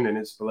religion in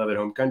his beloved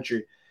home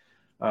country.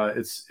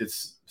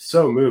 It's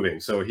so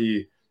moving. So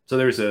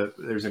there's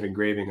an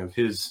engraving of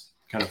his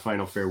kind of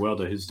final farewell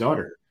to his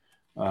daughter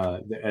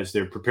as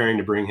they're preparing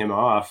to bring him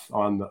off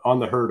on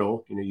the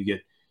hurdle. You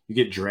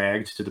get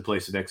dragged to the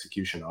place of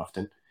execution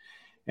often,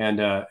 and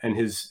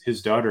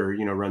his daughter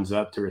runs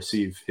up to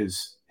receive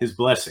his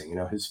blessing,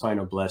 his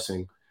final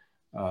blessing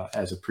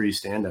as a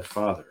priest and a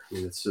father. I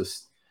mean,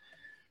 it's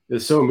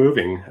so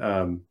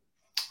moving.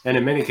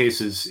 in many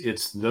cases,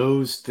 it's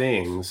those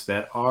things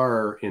that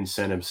are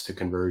incentives to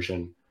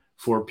conversion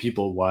for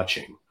people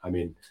watching. I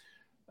mean,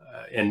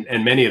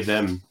 and many of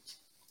them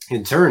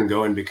in turn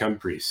go and become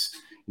priests.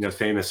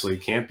 Famously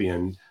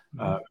Campion,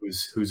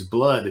 whose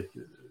blood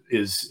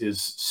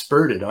is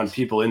spurted on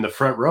people in the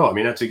front row. I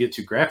mean, not to get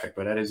too graphic,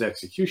 but at his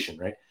execution,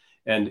 right?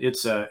 And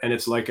it's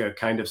like a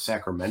kind of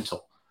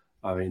sacramental.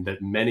 I mean,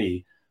 that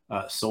many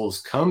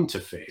souls come to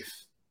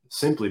faith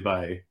simply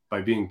by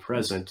being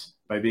present,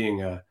 by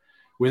being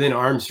within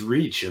arm's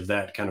reach of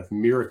that kind of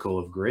miracle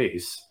of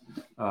grace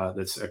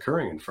that's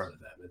occurring in front of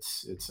them.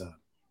 It's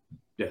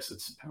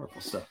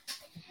powerful stuff.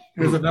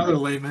 Here's another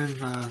layman,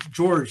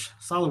 George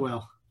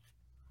Sallowell.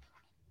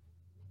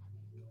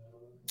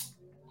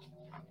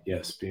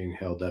 Yes, being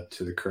held up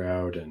to the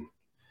crowd and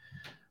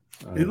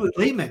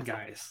laymen,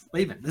 guys.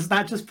 Laymen. This is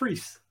not just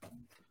priests.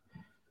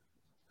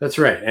 That's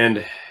right.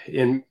 And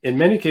in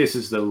many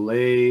cases, the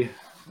lay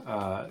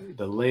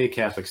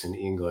Catholics in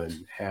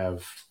England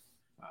have,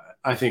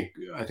 I think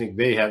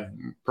they have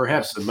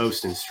perhaps the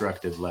most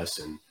instructive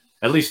lesson,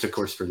 at least, of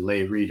course, for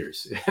lay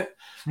readers.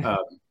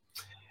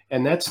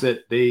 And that's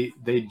that they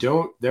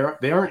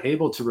aren't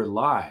able to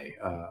rely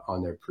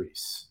on their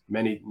priests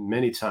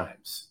many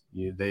times.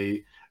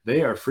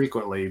 They are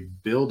frequently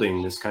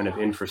building this kind of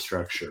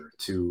infrastructure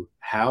to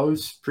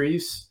house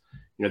priests.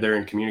 They're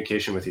in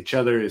communication with each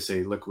other. They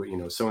say, look,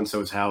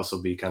 so-and-so's house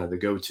will be kind of the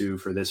go-to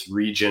for this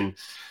region.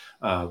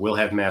 We'll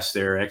have mass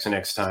there X and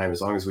X time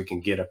as long as we can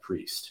get a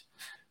priest.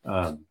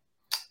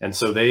 And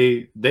so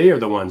they are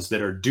the ones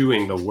that are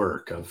doing the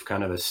work of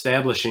kind of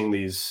establishing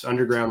these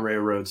underground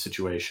railroad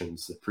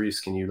situations that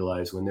priests can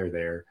utilize when they're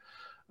there.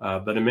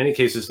 But in many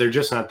cases, they're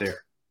just not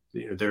there.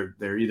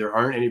 There either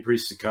aren't any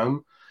priests to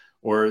come,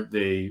 or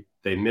they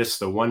miss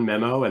the one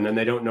memo and then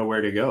they don't know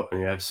where to go.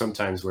 And you have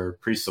sometimes where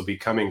priests will be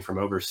coming from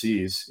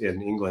overseas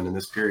in England in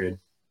this period,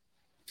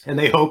 and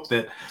they hope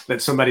that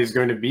somebody's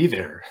going to be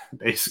there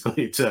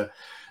basically to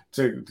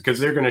because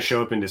they're going to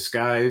show up in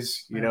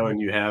disguise, and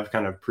you have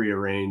kind of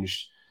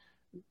prearranged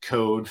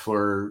code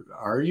for,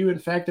 are you in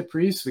fact a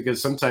priest?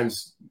 Because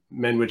sometimes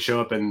men would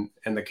show up and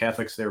the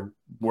Catholics there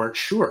weren't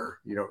sure,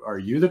 are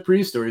you the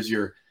priest, or is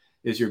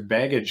your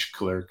baggage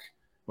clerk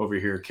over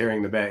here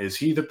carrying the bag, is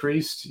he the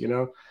priest?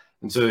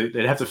 And so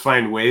they'd have to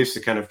find ways to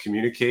kind of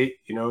communicate,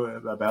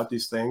 about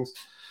these things.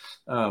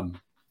 And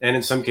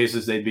in some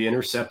cases they'd be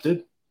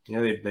intercepted.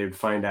 They'd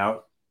find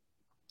out,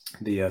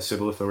 the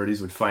civil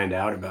authorities would find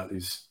out about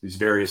these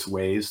various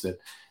ways that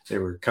they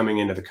were coming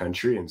into the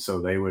country. And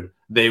so they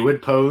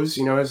would pose,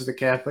 as the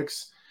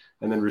Catholics,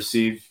 and then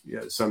receive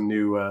some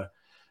new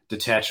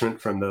detachment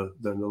from the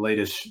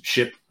latest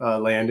ship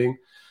landing.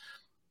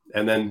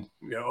 And then,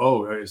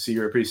 I see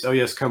you're a priest. Oh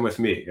yes, come with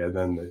me. And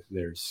then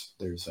there's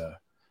a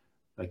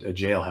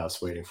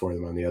jailhouse waiting for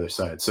them on the other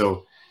side.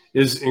 So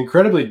it's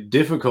incredibly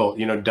difficult,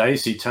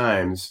 dicey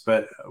times.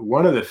 But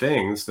one of the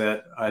things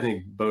that I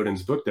think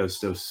Bowden's book does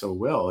so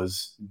well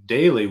is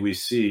daily we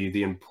see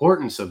the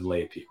importance of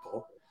lay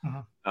people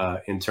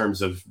in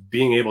terms of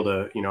being able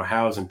to,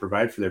 house and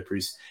provide for their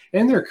priests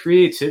and their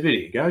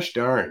creativity. Gosh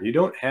darn, you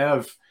don't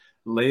have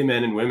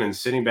laymen and women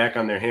sitting back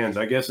on their hands.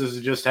 I guess this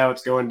is just how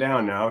it's going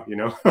down now.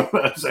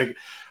 It's like,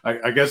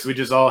 I guess we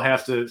just all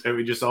have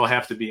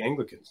to be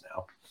Anglicans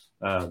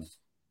now.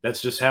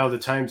 That's just how the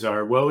times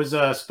are. Woe is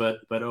us, but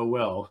oh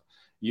well.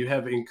 You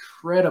have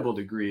incredible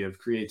degree of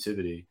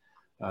creativity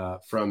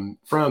from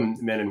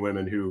men and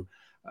women who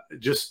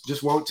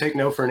just won't take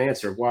no for an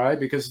answer. Why?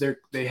 Because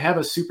they have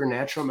a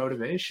supernatural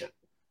motivation,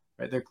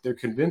 right? They're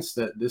convinced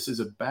that this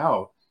is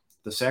about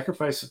the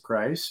sacrifice of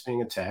Christ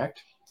being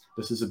attacked.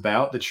 This is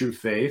about the true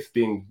faith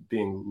being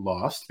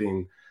lost,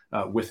 being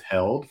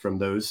withheld from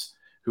those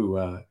who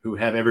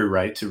have every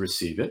right to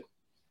receive it.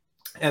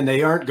 And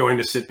they aren't going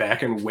to sit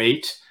back and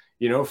wait,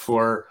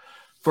 for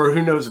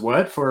who knows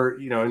what, for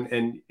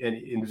an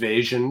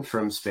invasion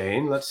from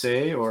Spain, let's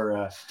say,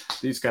 or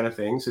these kind of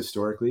things.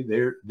 Historically,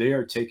 they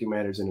are taking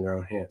matters into their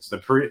own hands.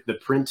 The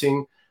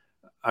printing.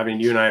 I mean,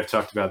 you and I have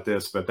talked about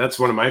this, but that's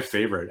one of my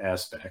favorite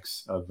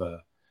aspects of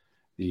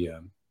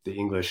the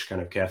English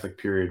kind of Catholic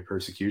period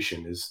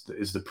persecution is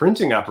the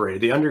printing operation.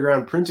 The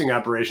underground printing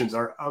operations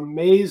are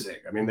amazing.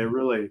 I mean, they're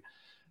really,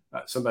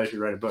 somebody should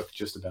write a book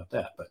just about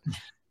that,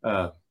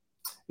 but,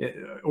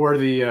 or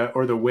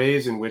the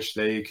ways in which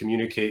they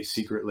communicate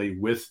secretly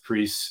with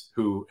priests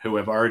who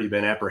have already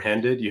been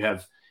apprehended. You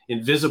have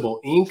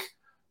invisible ink.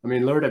 I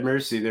mean, Lord have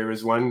mercy. There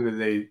was one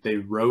that they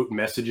wrote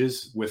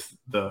messages with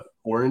the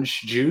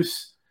orange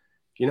juice,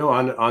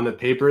 on the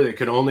paper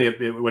that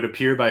it would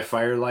appear by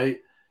firelight.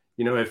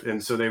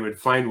 And so they would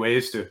find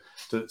ways to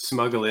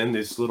smuggle in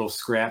these little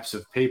scraps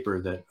of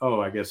paper that,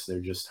 I guess they're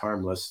just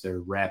harmless. They're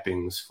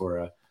wrappings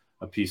for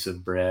a piece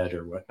of bread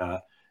or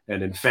whatnot.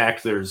 And in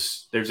fact,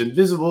 there's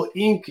invisible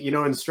ink,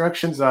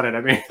 instructions on it.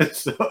 I mean,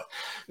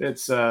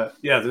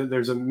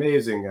 there's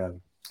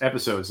amazing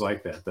episodes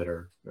like that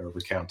are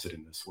recounted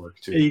in this work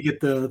too. You get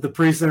the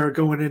priests that are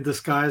going in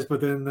disguise,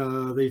 but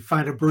then they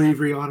find a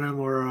breviary on them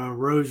or a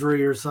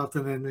rosary or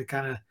something, and they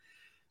kind of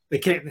they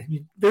can't.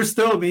 There's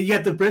still. I mean, you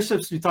got the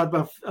bishops. We talked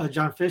about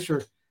John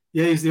Fisher.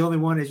 Yeah, he's the only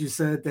one, as you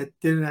said, that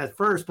didn't at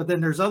first. But then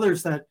there's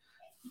others that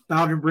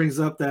Bowden brings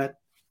up that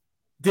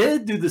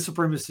did do the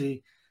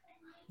supremacy,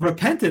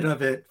 repented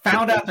of it,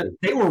 found out that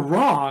they were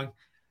wrong,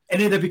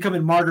 and ended up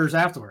becoming martyrs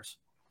afterwards.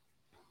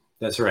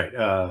 That's right.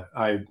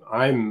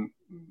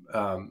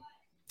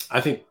 I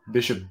think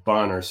Bishop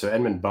Bonner, so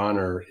Edmund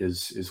Bonner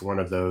is one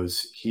of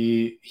those.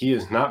 He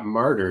is not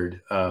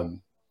martyred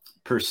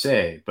per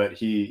se, but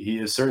he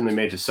is certainly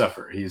made to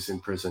suffer. He's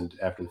imprisoned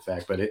after the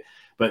fact.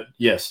 But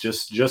yes,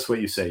 just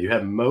what you say. You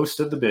have most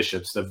of the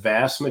bishops, the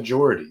vast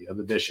majority of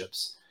the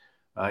bishops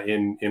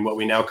in what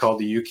we now call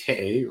the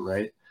UK,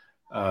 right?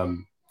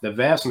 The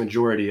vast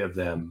majority of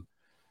them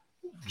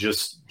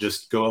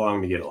just go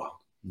along to get along.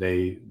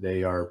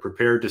 They are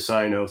prepared to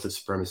sign oath of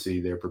supremacy.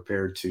 They're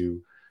prepared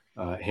to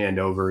hand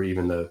over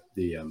even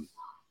the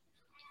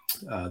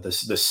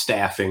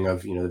staffing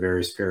of the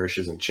various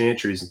parishes and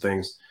chantries and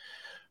things,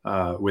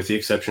 with the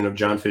exception of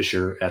John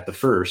Fisher at the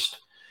first.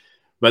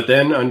 But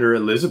then under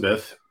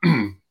Elizabeth,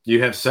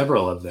 you have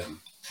several of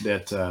them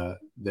that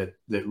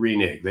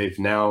renege. They've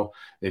now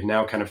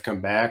kind of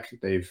come back.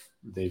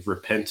 They've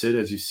repented,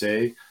 as you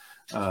say,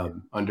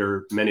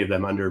 under many of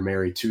them under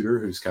Mary Tudor,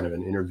 who's kind of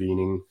an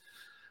intervening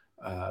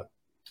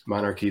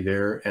monarchy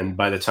there. And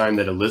by the time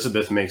that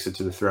Elizabeth makes it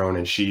to the throne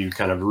and she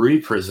kind of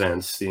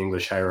represents the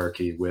English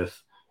hierarchy with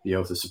the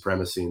oath of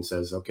supremacy and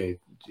says, okay,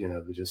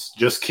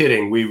 just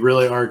kidding. We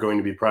really are going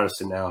to be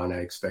Protestant now. And I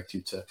expect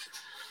you to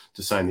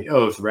sign the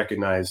oath,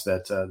 recognize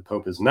that the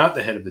Pope is not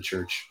the head of the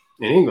church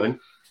in England.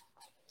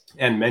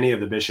 And many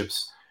of the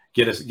bishops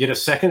get a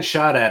second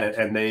shot at it,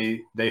 and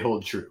they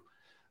hold true.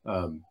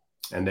 And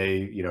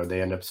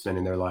they end up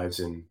spending their lives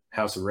in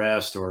house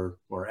arrest or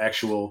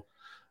actual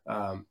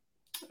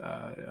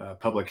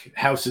public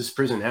houses,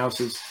 prison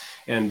houses.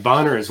 And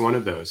Bonner is one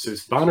of those. So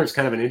Bonner's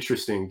kind of an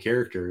interesting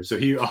character. So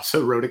he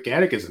also wrote a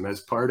catechism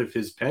as part of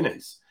his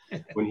penance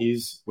when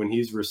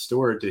he's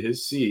restored to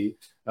his see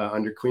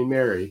under Queen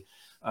Mary.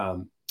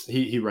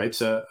 He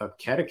writes a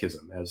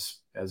catechism as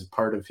a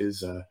part of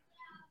his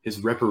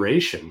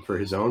reparation for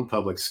his own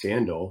public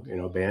scandal,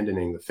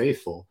 abandoning the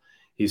faithful.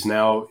 He's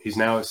now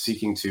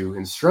seeking to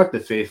instruct the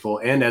faithful,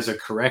 and as a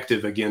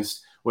corrective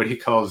against what he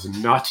calls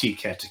naughty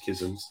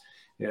catechisms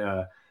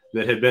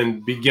that had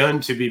been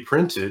begun to be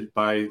printed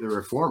by the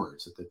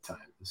reformers at the time,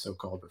 the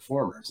so-called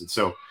reformers. And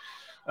so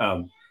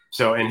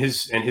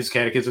his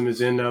catechism is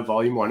in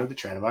volume 1 of the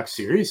Tranovac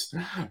series.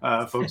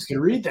 Folks can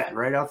read that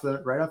right off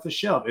the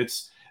shelf.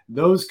 It's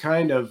those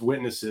kind of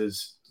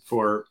witnesses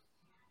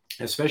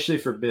especially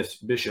for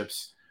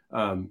bishops,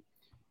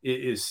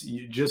 is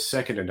just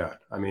second to none.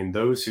 I mean,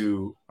 those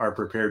who are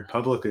prepared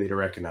publicly to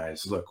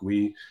recognize, look,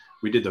 we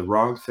did the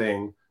wrong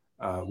thing.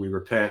 We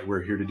repent.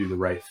 We're here to do the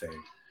right thing.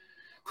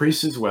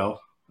 Priests as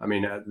well. I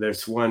mean,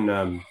 there's one,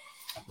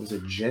 was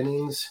it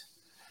Jennings?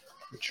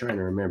 I'm trying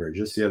to remember.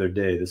 Just the other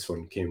day, this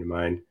one came to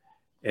mind,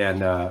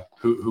 and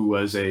who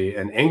was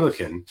an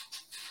Anglican,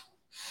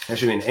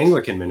 actually an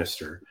Anglican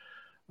minister.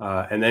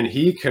 And then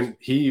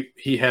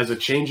he has a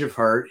change of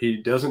heart. He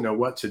doesn't know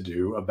what to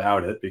do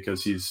about it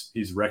because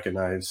he's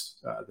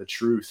recognized the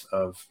truth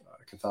of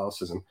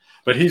Catholicism.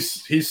 But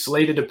he's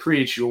slated to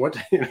preach.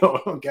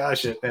 Oh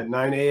gosh, at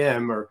 9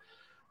 a.m. or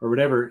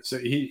whatever. So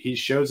he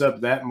shows up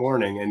that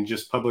morning and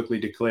just publicly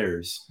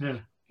declares,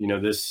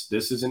 this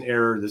is an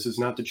error. This is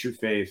not the true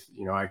faith.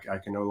 I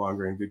can no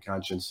longer, in good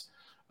conscience,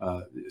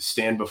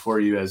 stand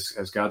before you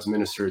as God's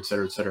minister, et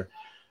cetera, et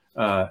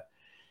cetera.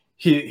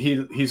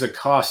 He's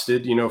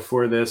accosted,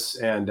 for this,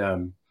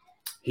 and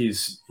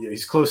he's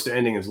close to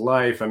ending his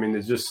life. I mean,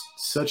 there's just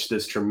such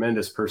this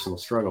tremendous personal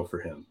struggle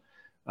for him.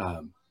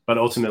 But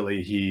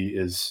ultimately, he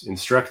is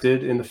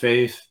instructed in the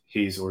faith.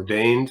 He's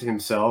ordained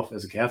himself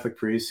as a Catholic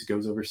priest. He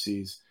goes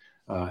overseas,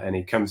 and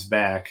he comes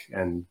back,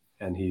 and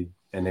then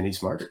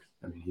he's martyred.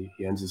 I mean,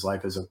 he ends his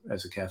life as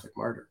a Catholic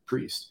martyr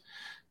priest.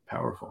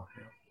 Powerful.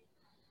 Yeah.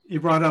 You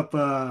brought up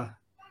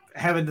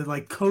having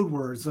the code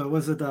words.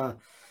 Was it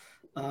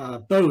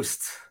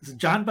Boast? Is it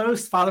John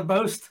Boast? Father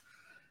Boast?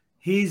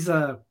 He's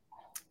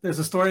there's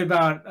a story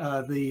about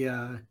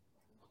the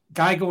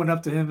guy going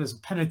up to him as a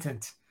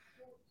penitent,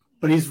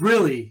 but he's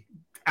really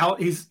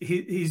out.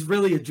 He's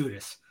really a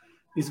Judas.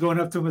 He's going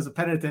up to him as a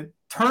penitent,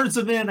 turns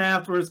him in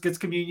afterwards, gets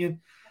communion,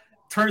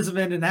 turns him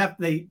in, and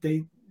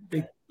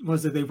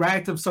they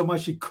ragged him so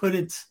much he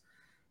couldn't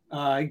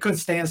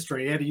stand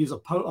straight. He had to use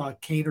a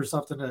cane or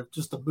something to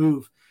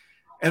move.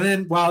 And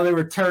then while they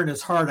were tearing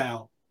his heart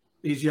out,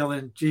 he's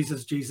yelling,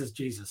 "Jesus, Jesus,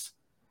 Jesus."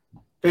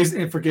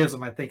 Basically, and forgives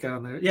him, I think,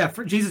 on there. Yeah,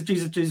 for Jesus,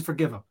 Jesus, Jesus,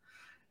 forgive him.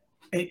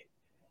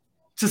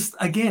 Just,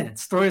 again,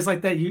 stories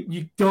like that,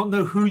 you don't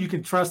know who you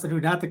can trust and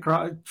who not to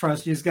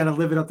trust. You just got to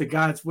live it up to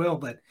God's will.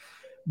 But,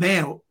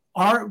 man,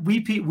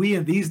 we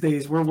in these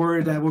days, we're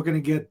worried that we're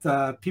going to get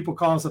people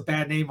call us a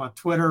bad name on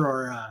Twitter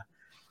or,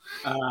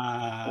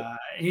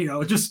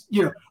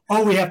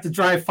 we have to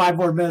drive 5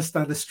 more minutes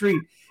down the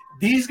street.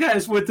 These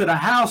guys went to the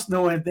house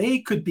knowing they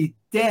could be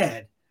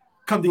dead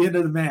come the end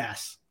of the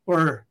Mass.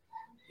 Or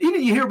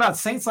even you hear about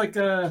saints like,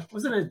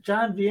 was it a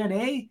John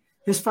Vianney?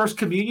 his first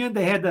communion,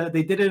 they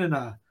did it in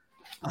a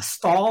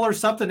stall or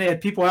something. They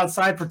had people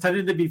outside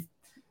pretending to be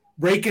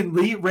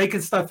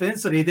raking stuff in,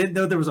 so they didn't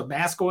know there was a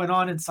mass going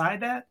on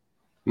inside that.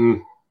 I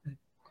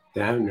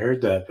haven't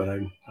heard that, but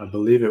I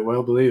believe it.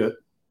 Well, believe it.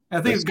 I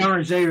think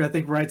Governor Jay,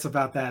 writes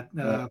about that.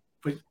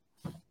 But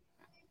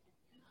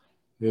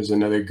there's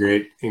another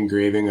great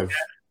engraving of,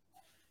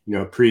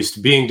 a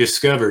priest being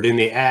discovered in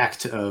the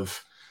act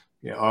of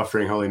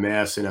offering Holy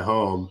Mass in a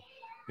home,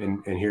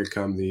 and here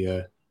come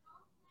the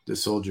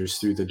soldiers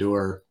through the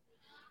door,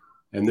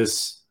 and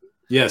this,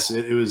 yes,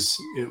 it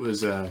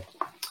was.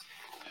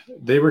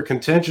 They were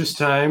contentious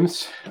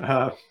times,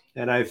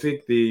 and I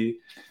think the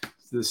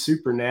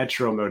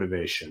supernatural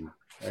motivation.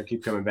 I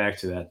keep coming back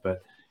to that,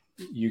 but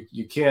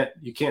you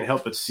can't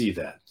help but see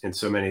that in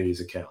so many of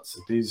these accounts.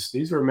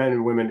 These were men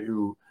and women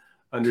who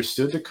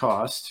understood the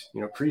cost,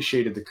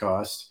 appreciated the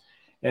cost,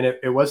 and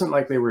it wasn't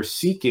like they were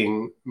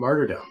seeking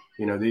martyrdom.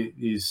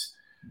 These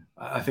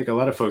I think a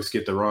lot of folks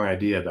get the wrong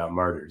idea about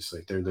martyrs.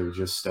 Like they're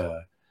just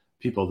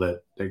people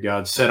that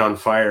God set on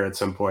fire at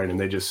some point, and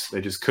they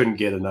just couldn't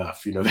get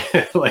enough.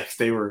 Like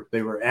they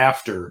were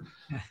after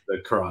the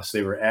cross.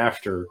 They were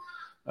after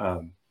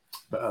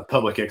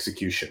public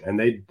execution, and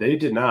they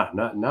did not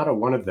a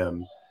one of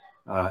them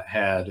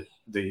had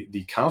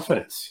the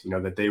confidence,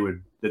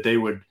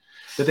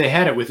 that they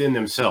had it within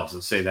themselves.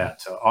 Let's say that,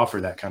 to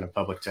offer that kind of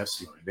public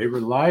testimony. They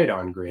relied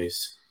on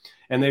grace,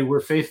 and they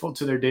were faithful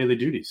to their daily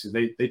duties.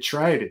 They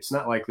tried. It's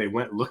not like they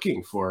went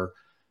looking for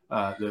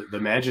the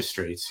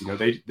magistrates.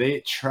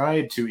 They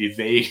tried to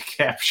evade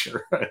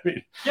capture. I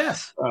mean,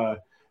 yes.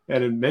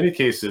 And in many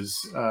cases,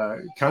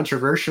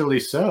 controversially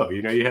so.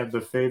 You have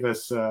the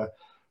famous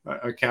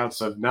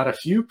accounts of not a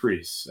few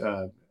priests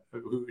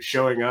who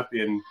showing up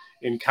in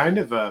kind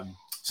of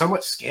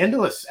somewhat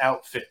scandalous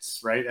outfits,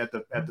 right, at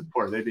the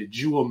port. They'd be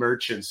jewel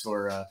merchants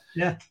or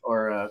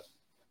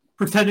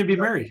pretend to be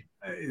married.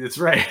 That's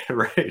right,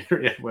 right.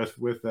 Yeah,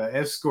 with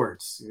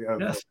escorts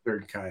of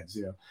certain kinds,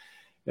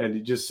 And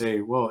you just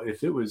say, well,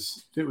 if it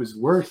was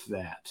worth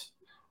that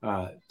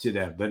to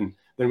them,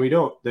 then we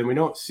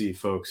don't see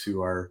folks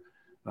who are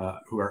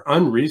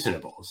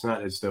unreasonable. It's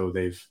not as though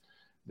they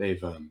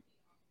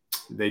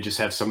just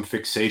have some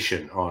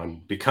fixation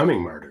on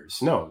becoming martyrs.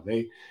 No,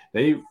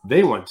 they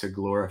want to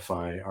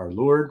glorify our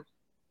Lord.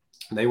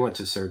 They want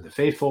to serve the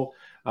faithful,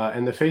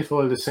 and the faithful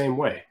are the same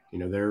way.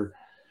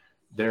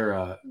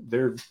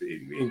 They're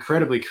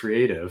incredibly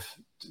creative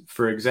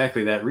for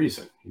exactly that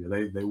reason.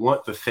 They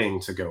want the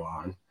thing to go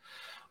on.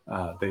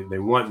 They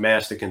want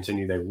Mass to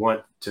continue. They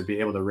want to be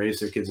able to raise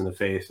their kids in the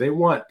faith. They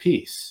want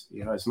peace,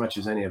 as much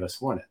as any of us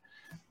want it.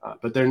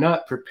 But they're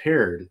not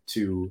prepared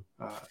to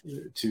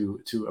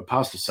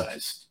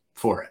apostatize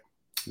for it.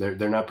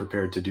 They're not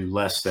prepared to do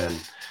less than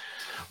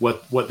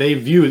what they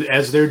view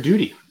as their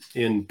duty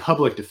in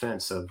public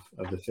defense of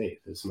the faith,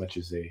 as much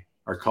as they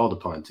are called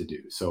upon to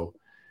do. So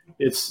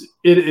it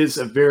is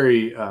a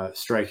very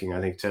striking,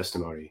 I think,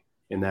 testimony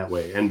in that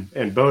way.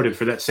 And Bowden,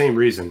 for that same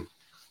reason,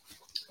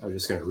 I'm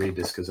just going to read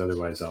this because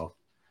otherwise I'll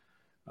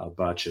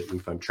botch it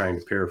if I'm trying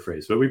to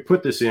paraphrase. But we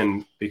put this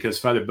in because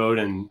Father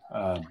Bowden,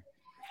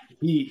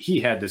 he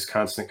had this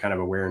constant kind of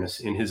awareness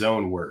in his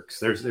own works.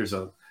 There's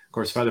of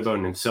course, Father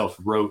Bowden himself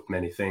wrote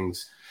many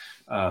things.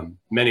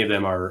 Many of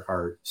them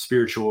are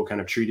spiritual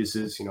kind of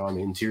treatises, on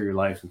the interior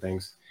life and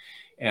things.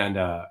 And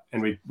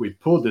we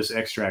pulled this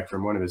extract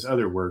from one of his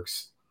other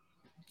works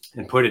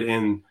and put it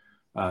in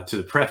to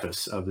the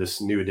preface of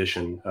this new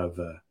edition of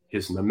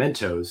his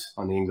Mementos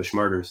on the English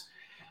Martyrs,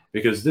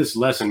 because this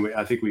lesson,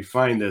 I think we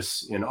find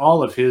this in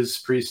all of his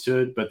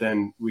priesthood, but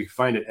then we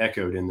find it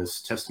echoed in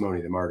this Testimony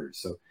of the Martyrs.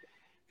 So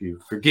if you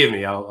forgive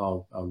me,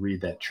 I'll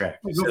read that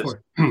tract. Go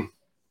for it.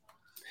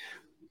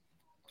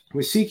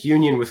 We seek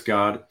union with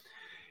God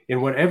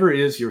in whatever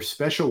is your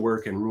special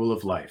work and rule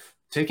of life,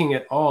 taking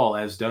it all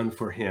as done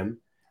for him,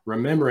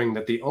 remembering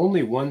that the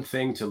only one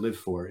thing to live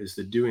for is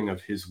the doing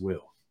of his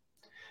will.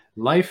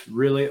 Life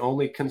really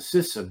only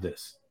consists of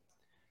this.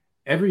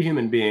 Every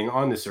human being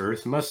on this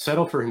earth must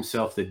settle for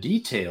himself the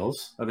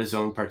details of his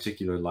own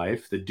particular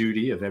life, the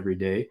duty of every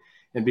day,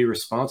 and be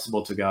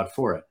responsible to God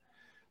for it.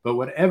 But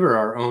whatever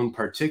our own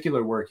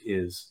particular work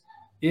is,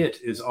 it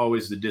is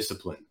always the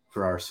discipline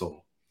for our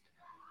soul.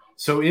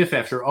 So if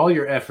after all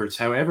your efforts,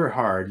 however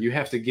hard, you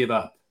have to give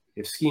up,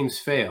 if schemes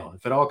fail,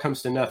 if it all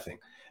comes to nothing,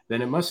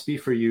 then it must be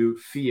for you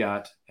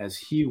fiat as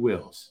he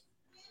wills.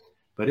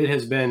 But it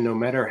has been, no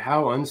matter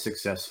how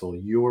unsuccessful,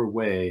 your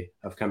way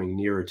of coming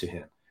nearer to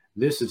him.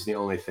 This is the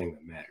only thing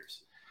that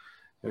matters.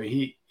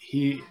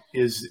 He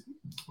is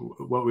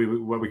what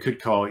we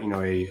could call,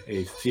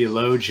 a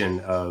theologian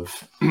of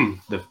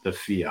the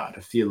fiat,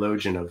 a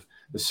theologian of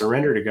the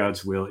surrender to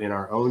God's will in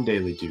our own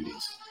daily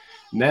duties.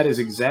 And that is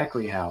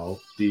exactly how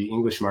the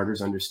English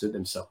martyrs understood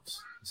themselves.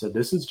 So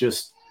this is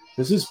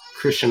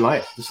Christian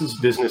life. This is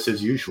business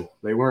as usual.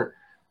 They weren't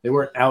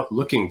out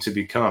looking to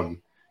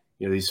become,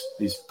 these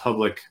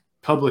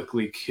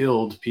publicly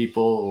killed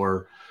people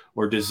or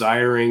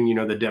desiring,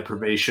 the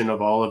deprivation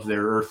of all of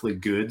their earthly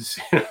goods,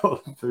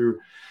 through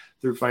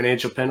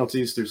financial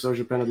penalties, through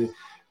social penalties.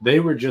 They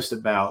were just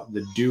about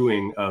the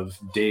doing of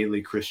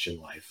daily Christian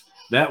life.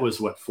 That was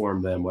what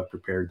formed them, what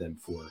prepared them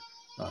for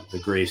the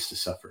grace to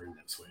suffer in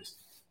those ways.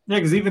 Yeah,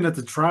 because even at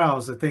the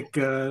trials, I think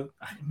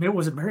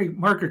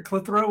Margaret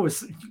Clitheroe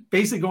was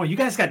basically going, "You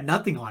guys got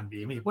nothing on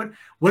me. I mean, what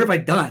have I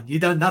done? You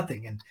done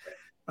nothing." And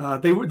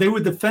they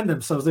would defend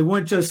themselves. They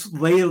wouldn't just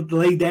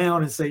lay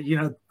down and say,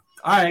 all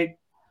right,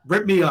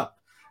 rip me up.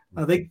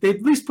 They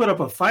at least put up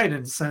a fight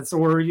in a sense.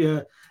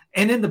 And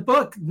in the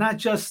book, not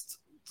just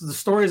the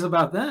stories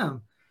about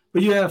them,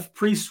 but you have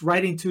priests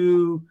writing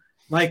to,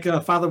 like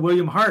Father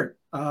William Hart,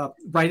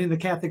 writing to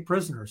Catholic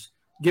prisoners,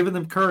 giving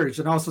them courage,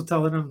 and also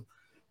telling them,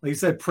 like you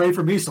said, pray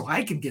for me so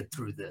I can get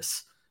through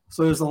this.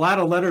 So there's a lot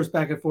of letters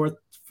back and forth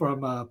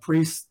from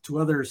priests to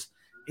others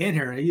in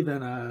here.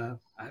 Even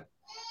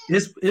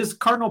is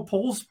Cardinal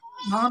Pole's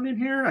mom in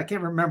here? I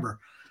can't remember.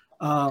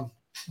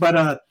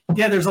 But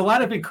there's a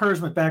lot of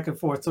encouragement back and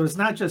forth. So it's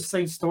not just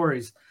saint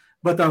stories,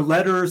 but there are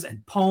letters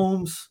and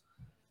poems.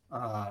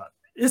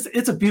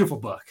 It's a beautiful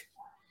book.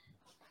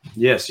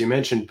 Yes, you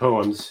mentioned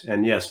poems,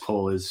 and yes,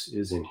 Pole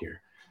is in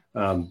here.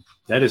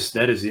 That is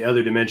the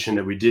other dimension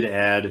that we did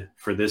add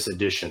for this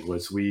edition.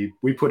 Was we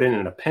put in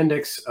an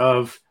appendix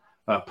of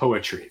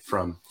poetry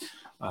from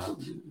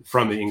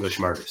the English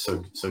martyrs,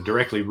 so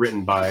directly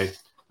written by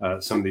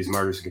some of these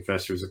martyrs and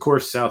confessors. Of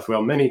course,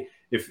 Southwell. Many,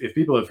 if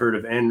people have heard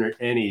of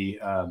any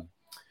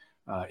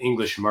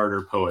English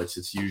martyr poets,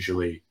 it's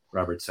usually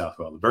Robert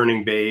Southwell. The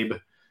Burning Babe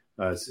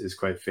is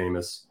quite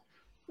famous,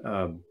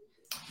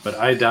 but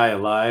I Die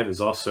Alive is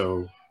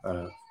also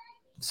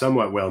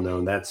somewhat well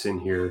known. That's in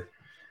here.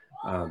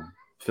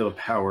 Philip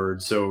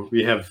Howard. So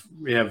we have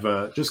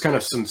just kind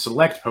of some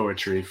select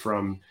poetry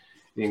from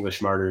the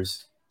English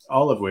martyrs,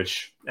 all of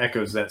which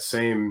echoes that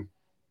same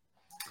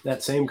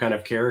kind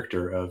of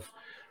character of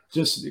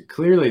just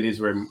clearly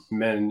these were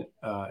men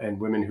and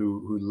women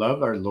who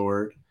love our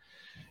Lord.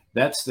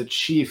 That's the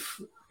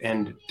chief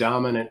and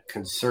dominant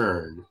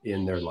concern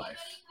in their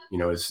life,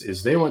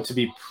 is they want to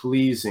be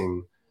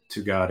pleasing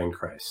to God in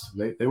Christ.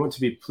 They want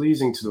to be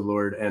pleasing to the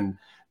Lord, and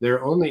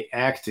they're only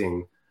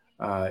acting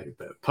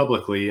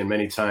publicly and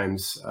many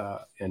times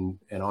and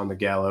on the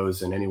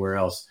gallows and anywhere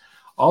else.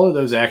 All of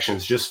those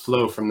actions just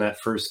flow from that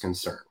first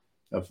concern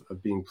of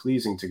being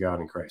pleasing to God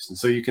in Christ. And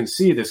so you can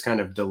see this kind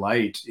of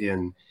delight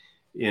in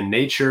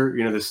nature,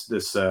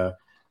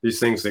 these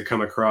things that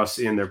come across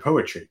in their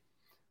poetry.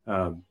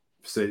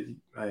 Let's see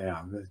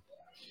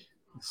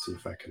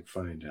if I can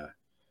find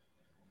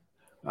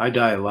I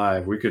Die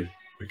Alive. We could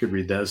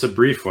read that. It's a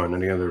brief one.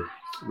 And another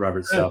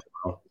Robert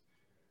Southwell.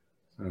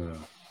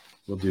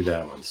 We'll do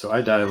that one. So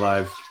I Die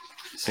Alive,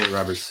 St.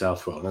 Robert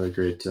Southwell, another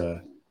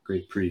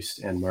great priest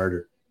and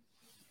martyr.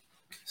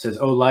 It says,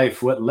 "O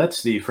life, what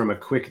lets thee from a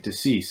quick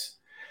decease?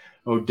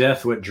 O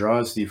death, what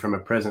draws thee from a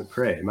present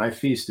prey? My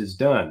feast is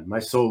done, my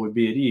soul would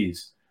be at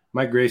ease.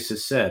 My grace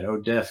is said, O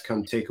death,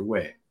 come take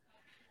away."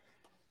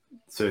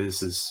 So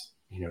this is,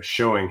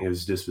 showing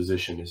his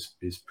disposition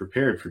is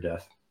prepared for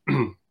death.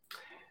 And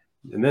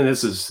then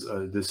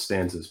this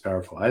stanza is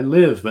powerful. "I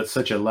live, but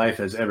such a life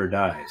as ever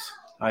dies.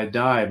 I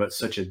die, but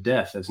such a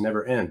death as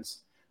never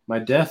ends. My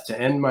death to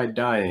end my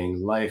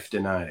dying, life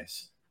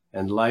denies,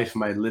 and life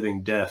my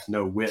living death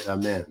no whit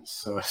amends."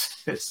 So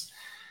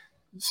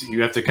so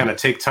you have to kind of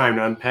take time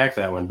to unpack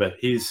that one.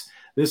 But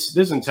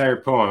this entire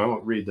poem. I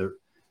won't read the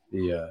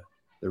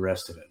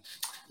rest of it.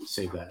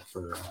 Save that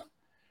for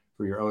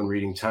your own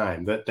reading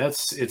time. But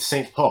it's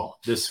St. Paul.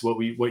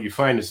 What you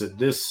find is that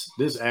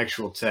this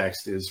actual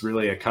text is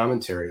really a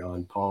commentary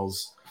on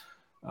Paul's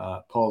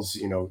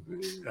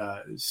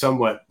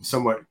somewhat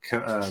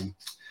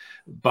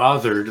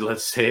bothered,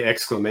 let's say,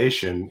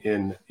 exclamation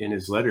in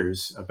his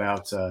letters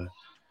about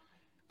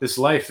this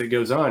life that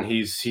goes on.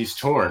 He's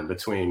torn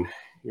between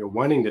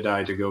wanting to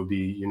die to go be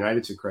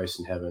united to Christ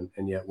in heaven,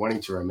 and yet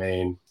wanting to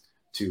remain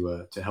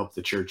to help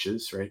the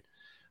churches. Right?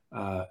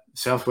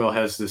 Southwell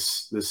has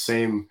this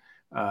same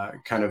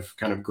kind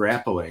of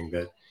grappling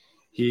that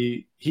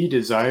he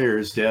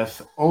desires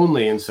death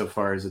only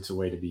insofar as it's a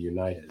way to be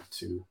united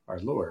to our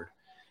Lord.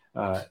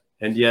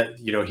 And yet,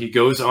 he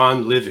goes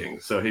on living.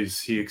 So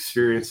he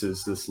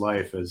experiences this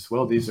life as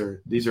well. These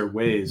are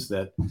ways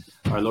that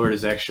our Lord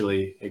is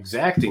actually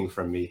exacting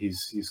from me.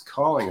 He's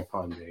calling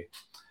upon me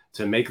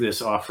to make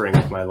this offering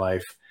of my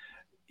life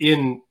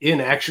in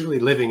actually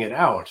living it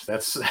out.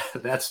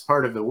 That's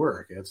part of the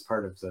work. That's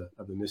part of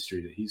the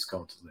mystery that he's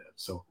called to live.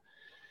 So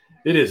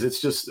it's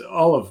just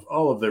all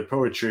of their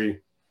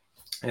poetry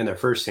and their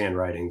firsthand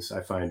writings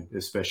I find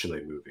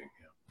especially moving.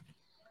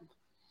 Yeah.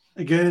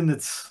 Again,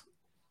 it's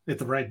hit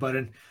the right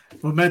button.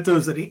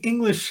 Mementos of the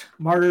English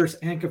Martyrs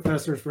and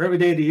Confessors for Every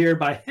Day of the Year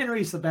by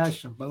Henry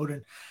Sebastian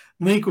Bowden.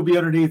 Link will be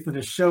underneath in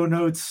the show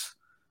notes.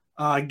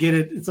 Get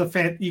it. It's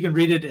you can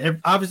read it.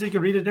 Obviously, you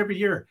can read it every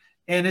year.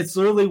 And it's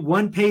literally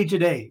 1 page a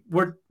day.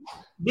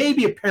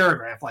 Maybe a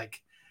paragraph,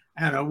 like,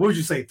 I don't know, what would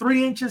you say,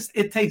 3 inches?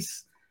 It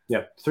takes...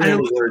 Yeah,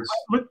 300 words.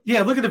 Look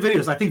at the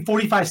videos. I think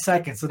 45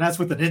 seconds, and that's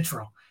with an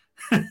intro.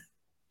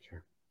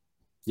 Sure.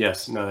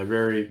 Yes, no,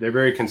 they're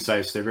very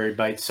concise. They're very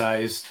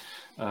bite-sized,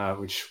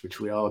 which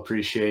we all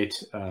appreciate.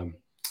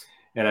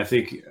 And I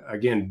think,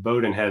 again,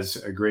 Bowden has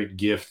a great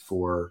gift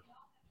for,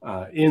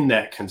 in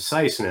that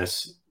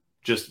conciseness,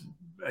 just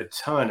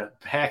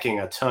packing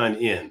a ton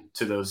in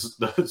to those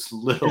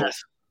little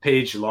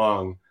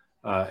page-long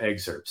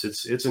excerpts.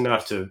 It's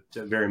enough to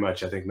very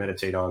much, I think,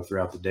 meditate on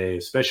throughout the day,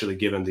 especially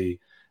given the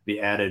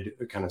added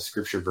kind of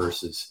scripture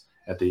verses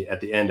at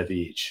the end of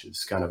each.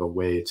 It's kind of a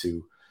way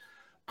to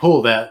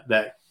pull that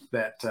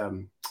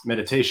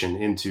meditation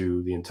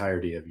into the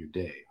entirety of your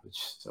day.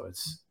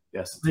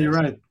 Yes, you're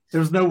right.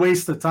 There's no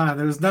waste of time.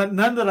 There was none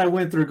that I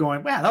went through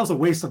going, wow, that was a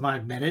waste of my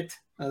minute.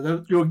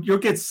 You'll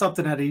get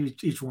something out of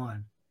each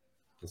one.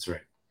 That's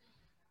right.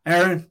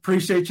 Aaron,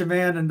 appreciate you,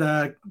 man,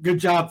 and good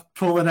job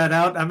pulling that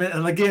out. I mean,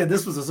 and again,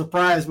 this was a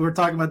surprise. We were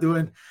talking about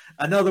doing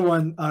another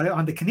one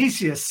on the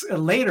Canisius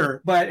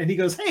later, and he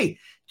goes, "Hey,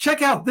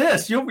 check out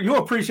this. You'll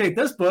appreciate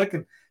this book,"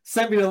 and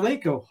sent me the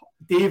link.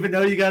 Didn't even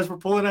know you guys were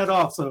pulling that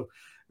off. So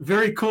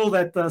very cool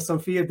that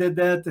Sophia did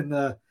that,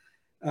 and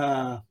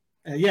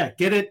yeah,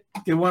 get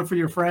one for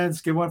your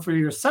friends, get one for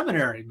your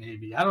seminary,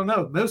 maybe. I don't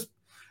know.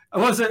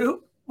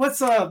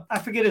 I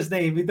forget his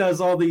name. He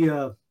does all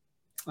the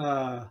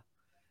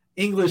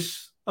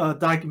English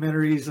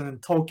documentaries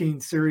and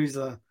Tolkien series.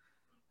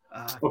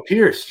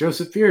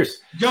 Joseph Pierce.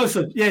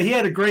 Joseph, yeah, he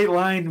had a great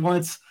line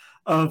once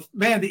of,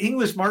 man, the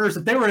English martyrs,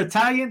 if they were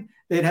Italian,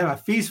 they'd have a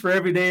feast for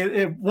every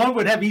day. One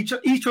would have each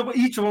of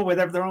them would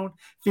have their own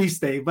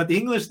feast day, but the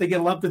English, they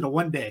get lumped into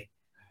one day.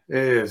 It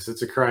is.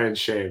 It's a crying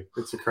shame.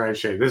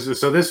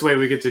 This way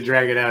we get to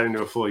drag it out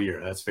into a full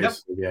year. That's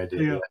basically the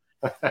idea.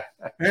 Yeah.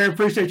 I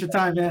appreciate your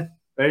time, man.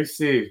 Thanks,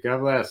 Steve. God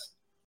bless.